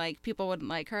men, like, people wouldn't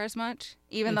like her as much,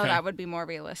 even though that would be more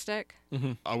realistic.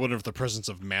 Mm-hmm. I wonder if the presence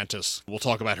of Mantis, we'll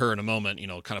talk about her in a moment, you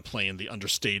know, kind of playing the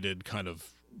understated, kind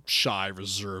of shy,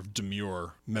 reserved,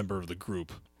 demure member of the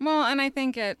group. Well, and I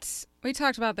think we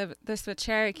talked about this with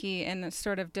Cherokee in a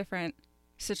sort of different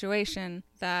situation,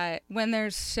 that when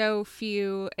there's so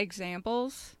few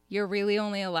examples, you're really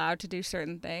only allowed to do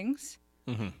certain things.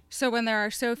 Mm-hmm. So when there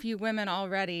are so few women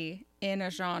already in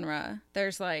a genre,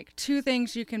 there's like two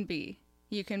things you can be.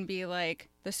 You can be like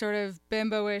the sort of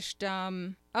bimbo-ish,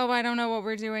 dumb, oh, I don't know what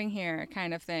we're doing here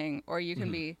kind of thing. Or you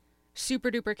can be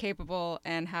super duper capable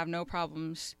and have no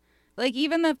problems. Like,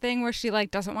 even the thing where she,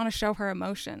 like, doesn't want to show her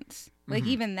emotions. Like,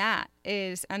 even that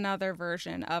is another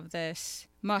version of this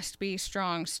must be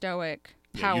strong, stoic,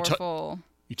 powerful.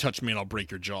 You touch me and I'll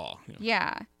break your jaw.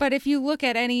 Yeah. But if you look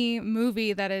at any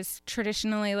movie that is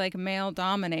traditionally, like,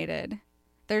 male-dominated,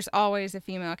 there's always a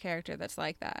female character that's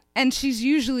like that. And she's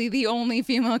usually the only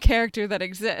female character that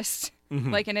exists,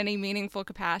 like, in any meaningful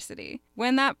capacity.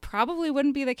 When that probably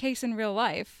wouldn't be the case in real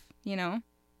life, you know?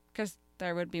 Because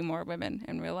there would be more women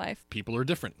in real life. People are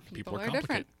different. People are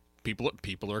complicated.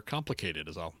 People are complicated,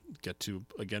 as I'll get to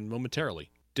again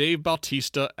momentarily. Dave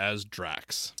Bautista as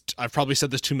Drax. I've probably said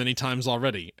this too many times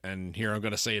already, and here I'm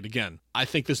going to say it again. I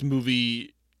think this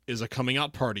movie is a coming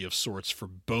out party of sorts for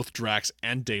both Drax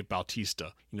and Dave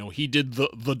Bautista. You know, he did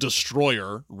the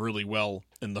Destroyer really well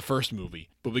in the first movie,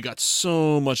 but we got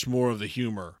so much more of the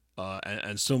humor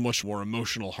and so much more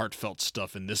emotional, heartfelt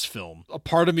stuff in this film. A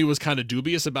part of me was kind of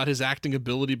dubious about his acting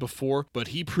ability before, but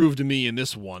he proved to me in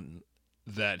this one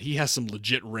that he has some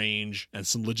legit range and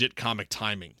some legit comic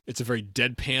timing. It's a very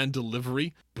deadpan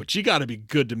delivery, but you gotta be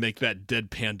good to make that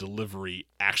deadpan delivery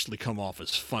actually come off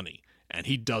as funny, and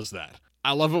he does that.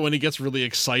 I love it when he gets really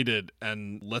excited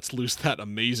and lets loose that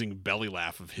amazing belly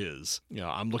laugh of his. You know,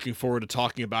 I'm looking forward to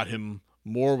talking about him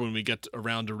more when we get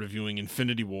around to reviewing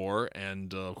Infinity War,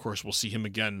 and of course we'll see him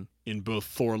again in both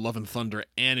Thor Love and Thunder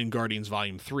and in Guardians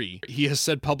Volume 3. He has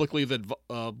said publicly that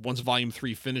once Volume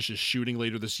 3 finishes shooting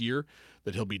later this year,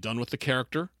 that he'll be done with the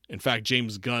character. In fact,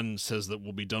 James Gunn says that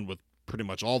we'll be done with pretty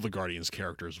much all the Guardians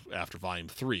characters after Volume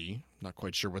 3. Not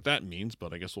quite sure what that means,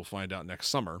 but I guess we'll find out next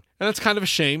summer. And that's kind of a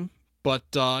shame, but,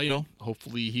 you know,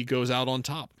 hopefully he goes out on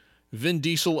top. Vin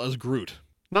Diesel as Groot.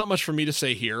 Not much for me to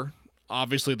say here.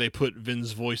 Obviously, they put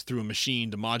Vin's voice through a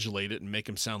machine to modulate it and make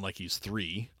him sound like he's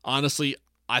 3. Honestly,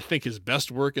 I think his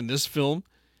best work in this film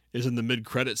is in the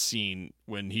mid-credits scene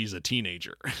when he's a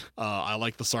teenager. I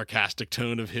like the sarcastic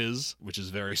tone of his, which is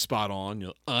very spot on. You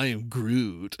know, I am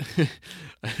Groot.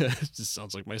 It just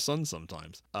sounds like my son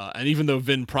sometimes. And even though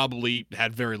Vin probably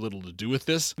had very little to do with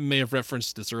this, I may have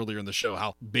referenced this earlier in the show,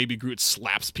 how Baby Groot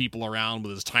slaps people around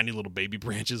with his tiny little baby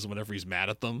branches whenever he's mad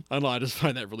at them. I don't know, I just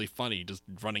find that really funny, just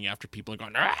running after people and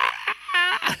going,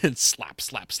 ah! And slap,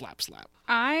 slap, slap, slap.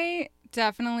 I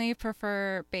definitely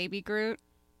prefer Baby Groot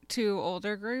to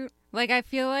older Groot. Like, I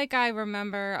feel like I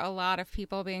remember a lot of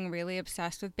people being really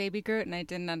obsessed with Baby Groot, and I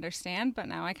didn't understand, but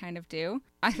now I kind of do.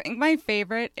 I think my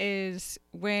favorite is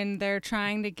when they're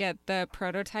trying to get the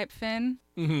prototype Finn,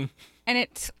 and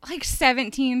it's like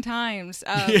 17 times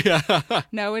of,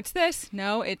 no, it's this,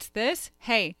 no, it's this,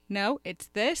 hey, no, it's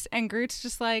this, and Groot's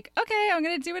just like, okay, I'm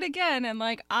gonna do it again, and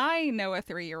like, I know a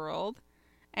 3-year-old.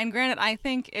 And granted, I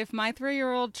think if my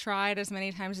 3-year-old tried as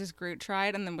many times as Groot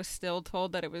tried and then was still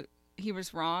told that he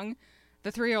was wrong,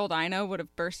 the 3-year-old I know would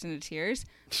have burst into tears.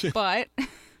 But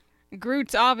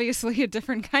Groot's obviously a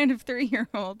different kind of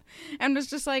 3-year-old and was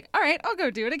just like, all right, I'll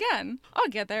go do it again. I'll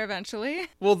get there eventually.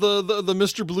 Well, the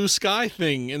Mr. Blue Sky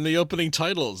thing in the opening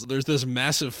titles, there's this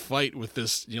massive fight with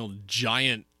this,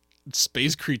 giant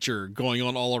space creature going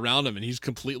on all around him, and he's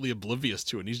completely oblivious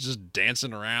to it. And he's just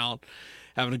dancing around,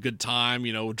 having a good time.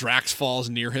 Drax falls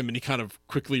near him, and he kind of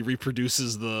quickly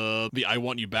reproduces the I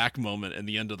want you back moment in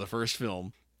the end of the first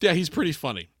film. Yeah, he's pretty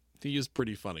funny. He is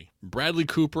pretty funny. Bradley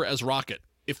Cooper as Rocket.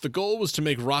 If the goal was to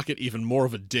make Rocket even more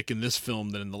of a dick in this film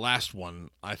than in the last one,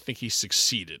 I think he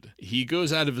succeeded. He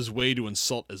goes out of his way to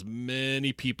insult as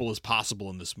many people as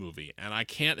possible in this movie, and I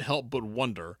can't help but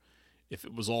wonder if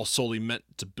it was all solely meant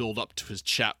to build up to his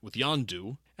chat with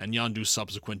Yondu and Yondu's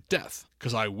subsequent death.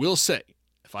 Because I will say,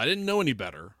 if I didn't know any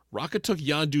better, Rocket took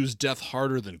Yondu's death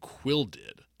harder than Quill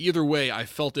did. Either way, I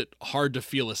felt it hard to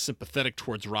feel as sympathetic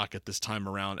towards Rocket this time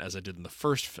around as I did in the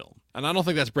first film. And I don't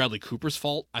think that's Bradley Cooper's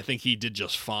fault. I think he did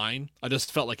just fine. I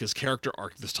just felt like his character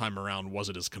arc this time around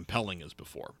wasn't as compelling as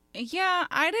before. Yeah,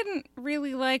 I didn't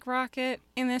really like Rocket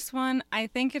in this one. I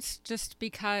think it's just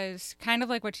because, kind of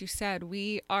like what you said,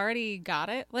 we already got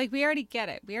it. Like, we already get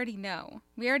it. We already know.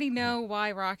 We already know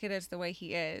why Rocket is the way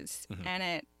he is. And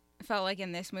it felt like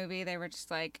in this movie they were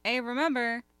just like, hey,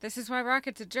 remember, this is why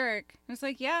Rocket's a jerk. And it's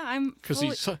like, yeah, I'm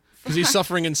because he's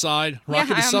suffering inside.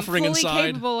 Rocket is suffering inside. I'm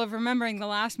fully capable of remembering the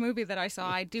last movie that I saw.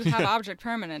 I do have object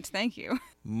permanence. Thank you.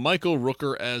 Michael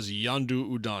Rooker as Yondu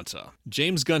Udonta.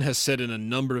 James Gunn has said in a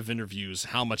number of interviews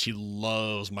how much he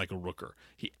loves Michael Rooker.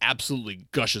 He absolutely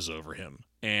gushes over him,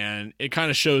 and it kind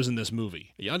of shows in this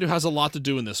movie. Yondu has a lot to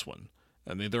do in this one.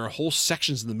 I mean, there are whole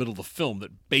sections in the middle of the film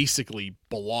that basically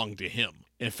belong to him.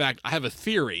 In fact, I have a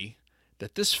theory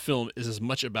that this film is as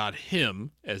much about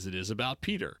him as it is about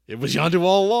Peter. It was Yondu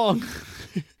all along.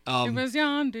 It was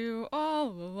Yondu all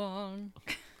along.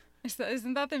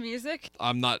 Isn't that the music?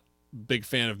 I'm not a big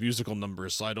fan of musical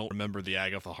numbers, so I don't remember the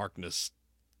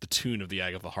tune of the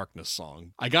Agatha Harkness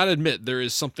song. I gotta admit, there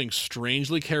is something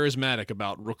strangely charismatic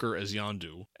about Rooker as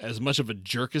Yondu. As much of a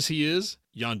jerk as he is,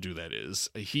 Yondu that is,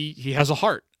 he has a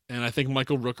heart. And I think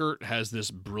Michael Rooker has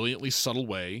this brilliantly subtle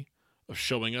way of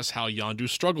showing us how Yondu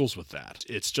struggles with that.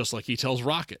 It's just like he tells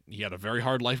Rocket. He had a very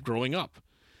hard life growing up.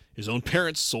 His own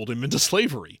parents sold him into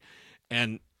slavery.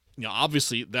 And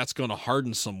obviously that's going to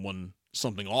harden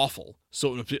something awful.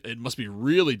 So it must be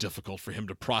really difficult for him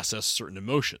to process certain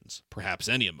emotions, perhaps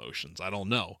any emotions, I don't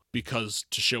know, because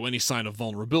to show any sign of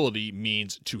vulnerability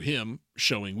means, to him,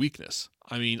 showing weakness.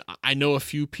 I mean, I know a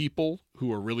few people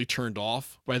who are really turned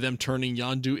off by them turning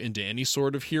Yondu into any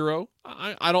sort of hero.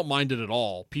 I don't mind it at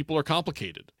all. People are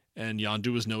complicated, and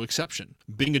Yondu is no exception.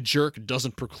 Being a jerk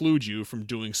doesn't preclude you from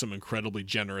doing some incredibly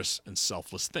generous and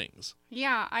selfless things.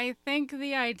 Yeah, I think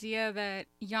the idea that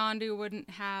Yondu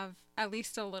wouldn't have at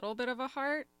least a little bit of a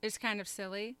heart is kind of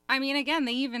silly. I mean, again,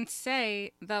 they even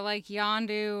say that, like,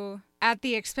 Yondu, at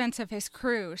the expense of his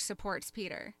crew, supports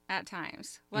Peter at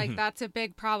times. Like, that's a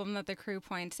big problem that the crew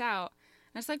points out.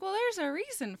 And it's like, well, there's a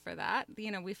reason for that.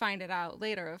 We find it out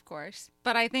later, of course.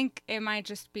 But I think it might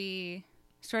just be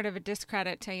sort of a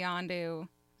discredit to Yondu,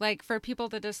 like, for people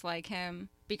to dislike him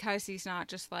because he's not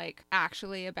just, like,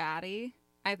 actually a baddie.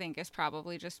 I think is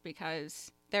probably just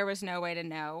because there was no way to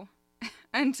know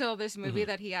until this movie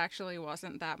that he actually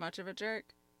wasn't that much of a jerk.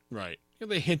 Right.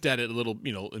 They hint at it a little,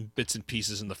 in bits and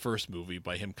pieces in the first movie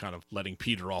by him kind of letting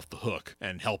Peter off the hook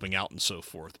and helping out and so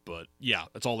forth. But yeah,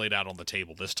 it's all laid out on the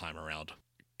table this time around.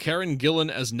 Karen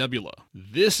Gillan as Nebula.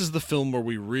 This is the film where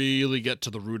we really get to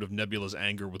the root of Nebula's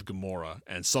anger with Gamora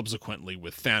and subsequently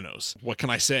with Thanos. What can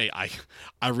I say?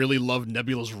 I really love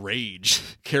Nebula's rage.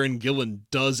 Karen Gillan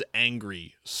does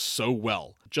angry so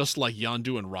well. Just like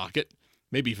Yondu and Rocket,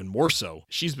 maybe even more so,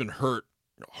 she's been hurt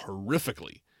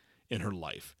horrifically in her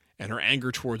life. And her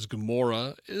anger towards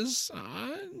Gamora is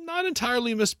not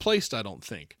entirely misplaced, I don't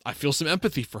think. I feel some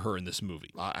empathy for her in this movie,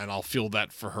 and I'll feel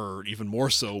that for her even more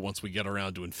so once we get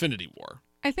around to Infinity War.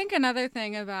 I think another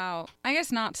thing about, I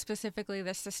guess not specifically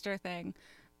the sister thing,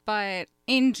 but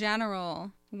in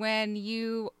general, when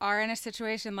you are in a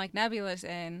situation like Nebula's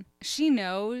in, she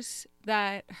knows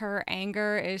that her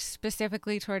anger is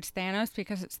specifically towards Thanos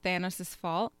because it's Thanos'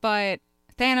 fault, but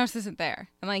Thanos isn't there.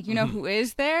 And, like, who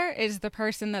is there is the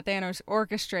person that Thanos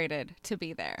orchestrated to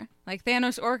be there. Like,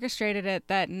 Thanos orchestrated it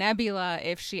that Nebula,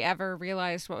 if she ever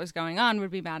realized what was going on,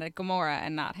 would be mad at Gamora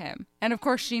and not him. And, of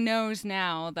course, she knows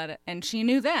now that, and she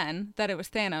knew then that it was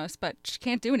Thanos, but she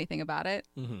can't do anything about it.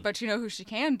 But who she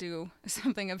can do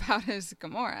something about is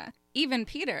Gamora. Even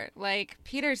Peter. Like,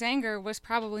 Peter's anger was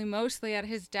probably mostly at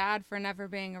his dad for never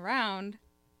being around.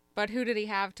 But who did he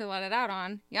have to let it out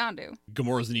on? Yondu.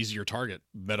 Gamora's an easier target,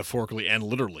 metaphorically and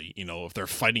literally. If they're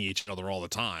fighting each other all the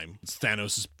time,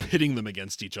 Thanos is pitting them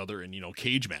against each other in,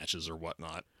 cage matches or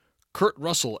whatnot. Kurt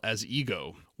Russell as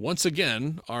Ego. Once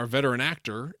again, our veteran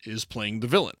actor is playing the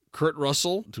villain. Kurt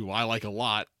Russell, who I like a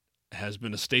lot, has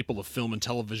been a staple of film and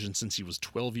television since he was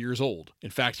 12 years old. In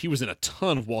fact, he was in a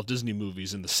ton of Walt Disney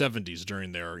movies in the 70s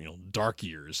during their, dark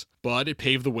years, but it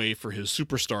paved the way for his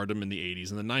superstardom in the 80s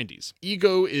and the 90s.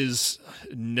 Ego is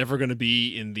never going to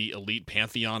be in the elite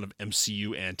pantheon of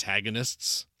MCU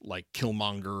antagonists like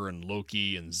Killmonger and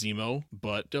Loki and Zemo,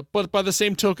 but by the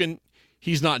same token,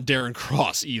 he's not Darren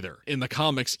Cross either. In the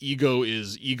comics, Ego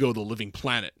is Ego the Living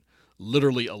Planet,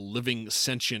 literally a living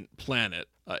sentient planet.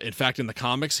 In fact, in the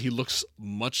comics, he looks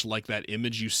much like that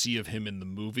image you see of him in the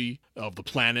movie of the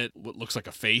planet, what looks like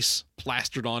a face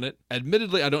plastered on it.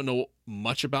 Admittedly, I don't know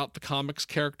much about the comics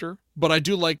character, but I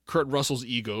do like Kurt Russell's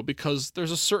Ego because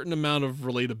there's a certain amount of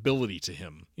relatability to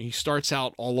him. He starts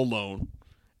out all alone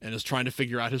and is trying to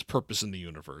figure out his purpose in the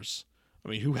universe. I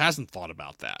mean, who hasn't thought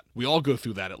about that? We all go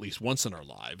through that at least once in our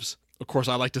lives. Of course,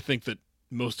 I like to think that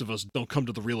most of us don't come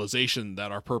to the realization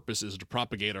that our purpose is to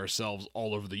propagate ourselves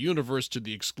all over the universe to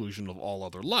the exclusion of all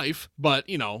other life. But,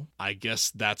 I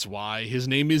guess that's why his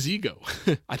name is Ego.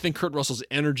 I think Kurt Russell's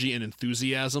energy and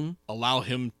enthusiasm allow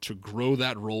him to grow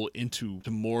that role into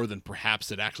more than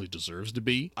perhaps it actually deserves to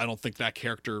be. I don't think that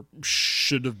character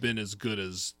should have been as good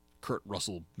as Kurt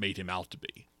Russell made him out to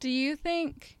be. Do you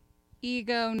think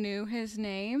Ego knew his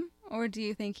name, or do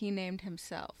you think he named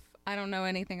himself? I don't know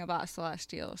anything about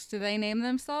Celestials. Do they name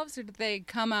themselves, or do they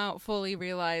come out fully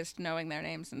realized knowing their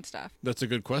names and stuff? That's a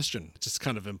good question. It's just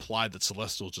kind of implied that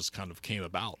Celestials just kind of came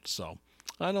about, so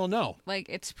I don't know.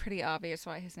 It's pretty obvious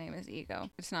why his name is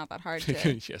Ego. It's not that hard to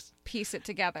yes. piece it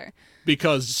together.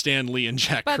 Because Stan Lee and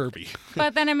Jack Kirby.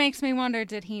 But then it makes me wonder,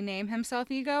 did he name himself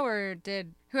Ego, or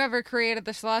did whoever created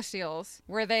the Celestials,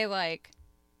 were they like,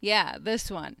 yeah,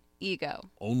 this one, Ego?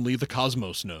 Only the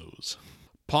cosmos knows.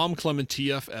 Pom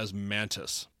Klementieff as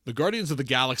Mantis. The Guardians of the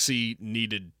Galaxy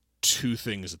needed two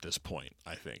things at this point,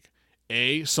 I think.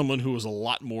 A, someone who was a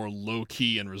lot more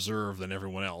low-key and reserved than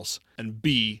everyone else. And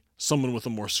B, someone with a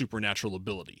more supernatural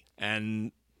ability.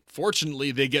 And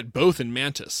fortunately, they get both in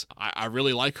Mantis. I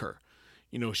really like her.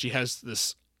 She has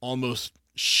this almost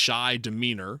shy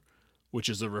demeanor, which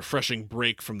is a refreshing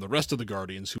break from the rest of the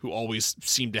Guardians, who always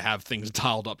seem to have things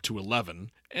dialed up to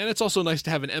 11. And it's also nice to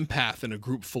have an empath in a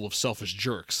group full of selfish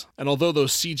jerks. And although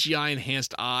those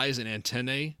CGI-enhanced eyes and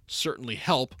antennae certainly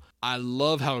help, I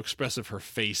love how expressive her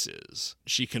face is.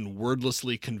 She can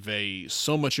wordlessly convey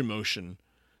so much emotion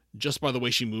just by the way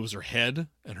she moves her head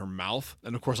and her mouth.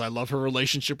 And of course, I love her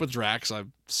relationship with Drax. I've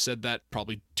said that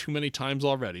probably too many times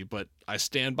already, but I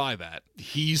stand by that.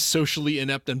 He's socially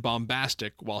inept and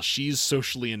bombastic, while she's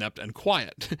socially inept and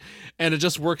quiet. And it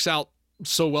just works out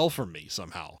so well for me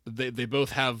somehow. They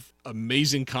both have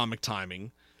amazing comic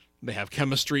timing, they have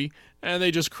chemistry, and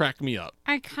they just crack me up.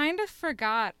 I kind of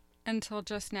forgot until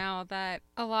just now that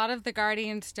a lot of the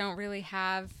Guardians don't really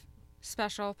have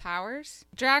special powers.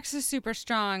 Drax is super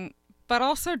strong, but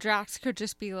also Drax could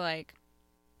just be like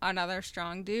another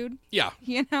strong dude. Yeah.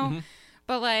 Mm-hmm.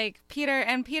 But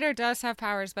Peter does have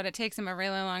powers, but it takes him a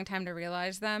really long time to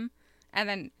realize them. And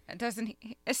then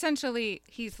essentially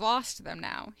he's lost them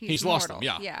now. He's lost mortal.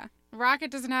 them, yeah. Yeah.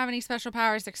 Rocket doesn't have any special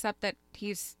powers except that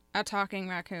he's a talking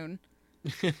raccoon.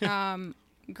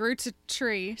 Groot's a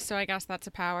tree, so I guess that's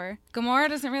a power. Gamora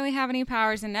doesn't really have any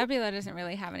powers, and Nebula doesn't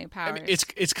really have any powers. I mean,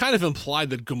 it's kind of implied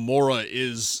that Gamora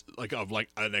is like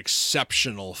an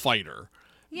exceptional fighter.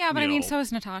 Yeah, but so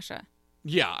is Natasha.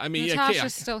 Yeah, I mean,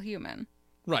 Natasha's still human.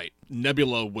 Right.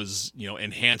 Nebula was,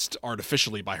 enhanced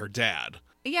artificially by her dad.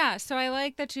 Yeah, so I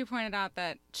like that you pointed out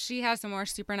that she has a more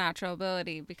supernatural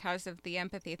ability because of the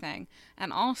empathy thing.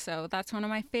 And also, that's one of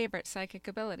my favorite psychic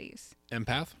abilities.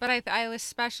 Empath? But I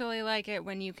especially like it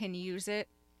when you can use it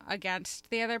against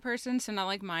the other person. So not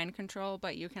like mind control,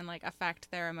 but you can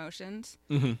affect their emotions.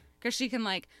 Mm-hmm. Because she can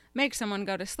make someone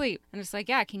go to sleep. And it's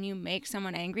yeah, can you make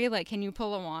someone angry? Can you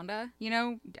pull a Wanda?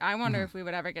 I wonder if we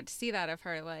would ever get to see that of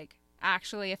her,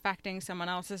 actually affecting someone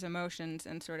else's emotions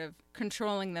and sort of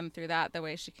controlling them through that the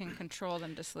way she can control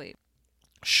them to sleep.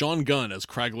 Sean Gunn as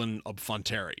Kraglin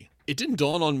Obfonteri. It didn't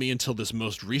dawn on me until this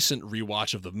most recent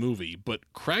rewatch of the movie, but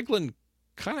Kraglin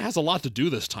kind of has a lot to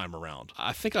do this time around.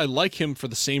 I think I like him for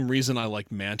the same reason I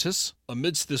like Mantis.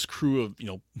 Amidst this crew of,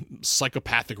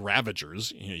 psychopathic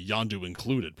ravagers, Yondu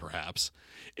included perhaps,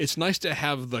 it's nice to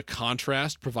have the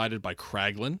contrast provided by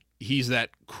Kraglin. He's that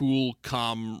cool,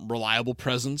 calm, reliable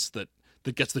presence that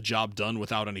gets the job done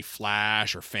without any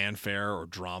flash or fanfare or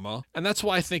drama. And that's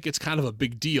why I think it's kind of a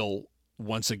big deal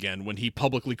once again when he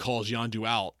publicly calls Yondu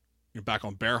out back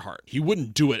on Bearheart. He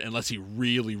wouldn't do it unless he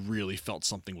really, really felt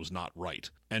something was not right.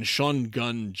 And Sean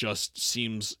Gunn just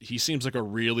seems like a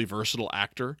really versatile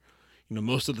actor.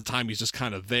 Most of the time he's just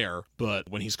kind of there, but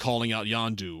when he's calling out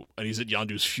Yondu and he's at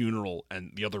Yondu's funeral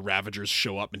and the other Ravagers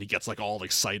show up and he gets like all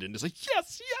excited and is like,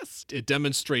 yes, yes, it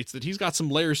demonstrates that he's got some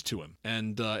layers to him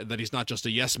and that he's not just a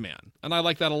yes man. And I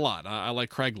like that a lot. I like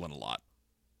Kraglin a lot.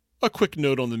 A quick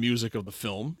note on the music of the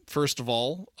film. First of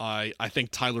all, I think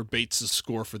Tyler Bates'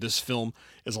 score for this film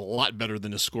is a lot better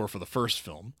than his score for the first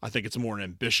film. I think it's more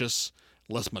ambitious,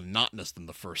 less monotonous than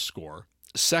the first score.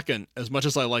 Second, as much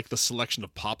as I like the selection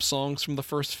of pop songs from the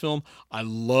first film, I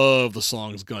love the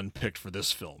songs Gunn picked for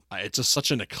this film. It's just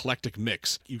such an eclectic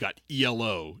mix. You got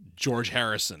ELO, George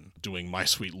Harrison doing My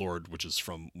Sweet Lord, which is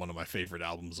from one of my favorite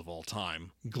albums of all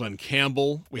time. Glenn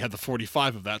Campbell, we had the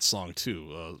 45 of that song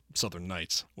too, Southern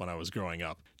Nights, when I was growing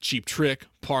up. Cheap Trick,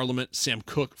 Parliament, Sam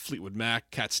Cooke, Fleetwood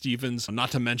Mac, Cat Stevens, not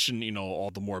to mention,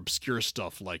 all the more obscure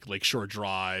stuff like Lakeshore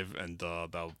Drive and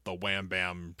the Wham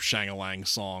Bam Shang-a-Lang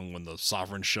song when the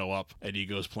Sovereigns show up at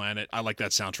Ego's Planet. I like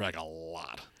that soundtrack a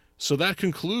lot. So that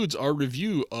concludes our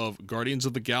review of Guardians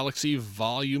of the Galaxy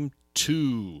Volume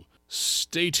 2.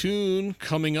 Stay tuned.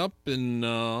 Coming up in,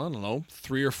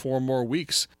 3 or 4 more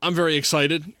weeks. I'm very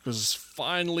excited because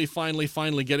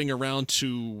finally getting around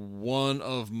to one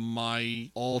of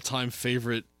my all-time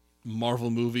favorite Marvel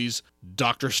movies,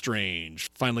 Doctor Strange.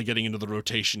 Finally getting into the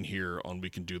rotation here on We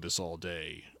Can Do This All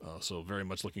Day. So very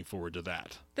much looking forward to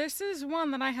that. This is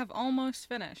one that I have almost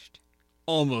finished.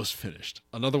 Almost finished.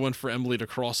 Another one for Emily to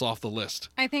cross off the list.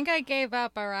 I think I gave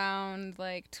up around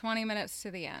 20 minutes to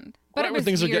the end. But Right it was when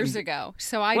things are years getting- ago,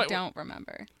 so I don't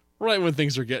remember. Right when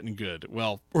things are getting good.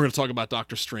 Well, we're going to talk about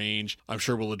Doctor Strange. I'm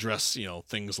sure we'll address,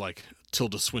 things like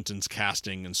Tilda Swinton's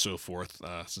casting and so forth,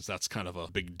 since that's kind of a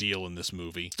big deal in this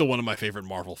movie. Still one of my favorite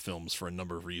Marvel films for a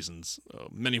number of reasons,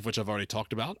 many of which I've already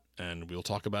talked about, and we'll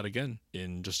talk about again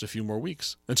in just a few more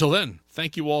weeks. Until then,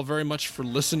 thank you all very much for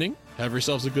listening. Have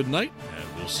yourselves a good night,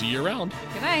 and we'll see you around.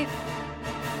 Good night.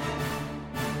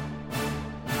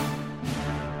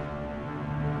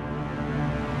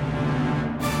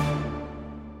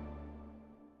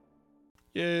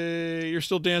 Yay, you're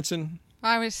still dancing.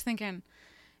 I was thinking,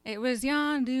 it was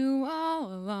Yondu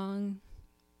all along.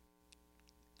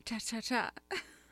 Cha-cha-cha.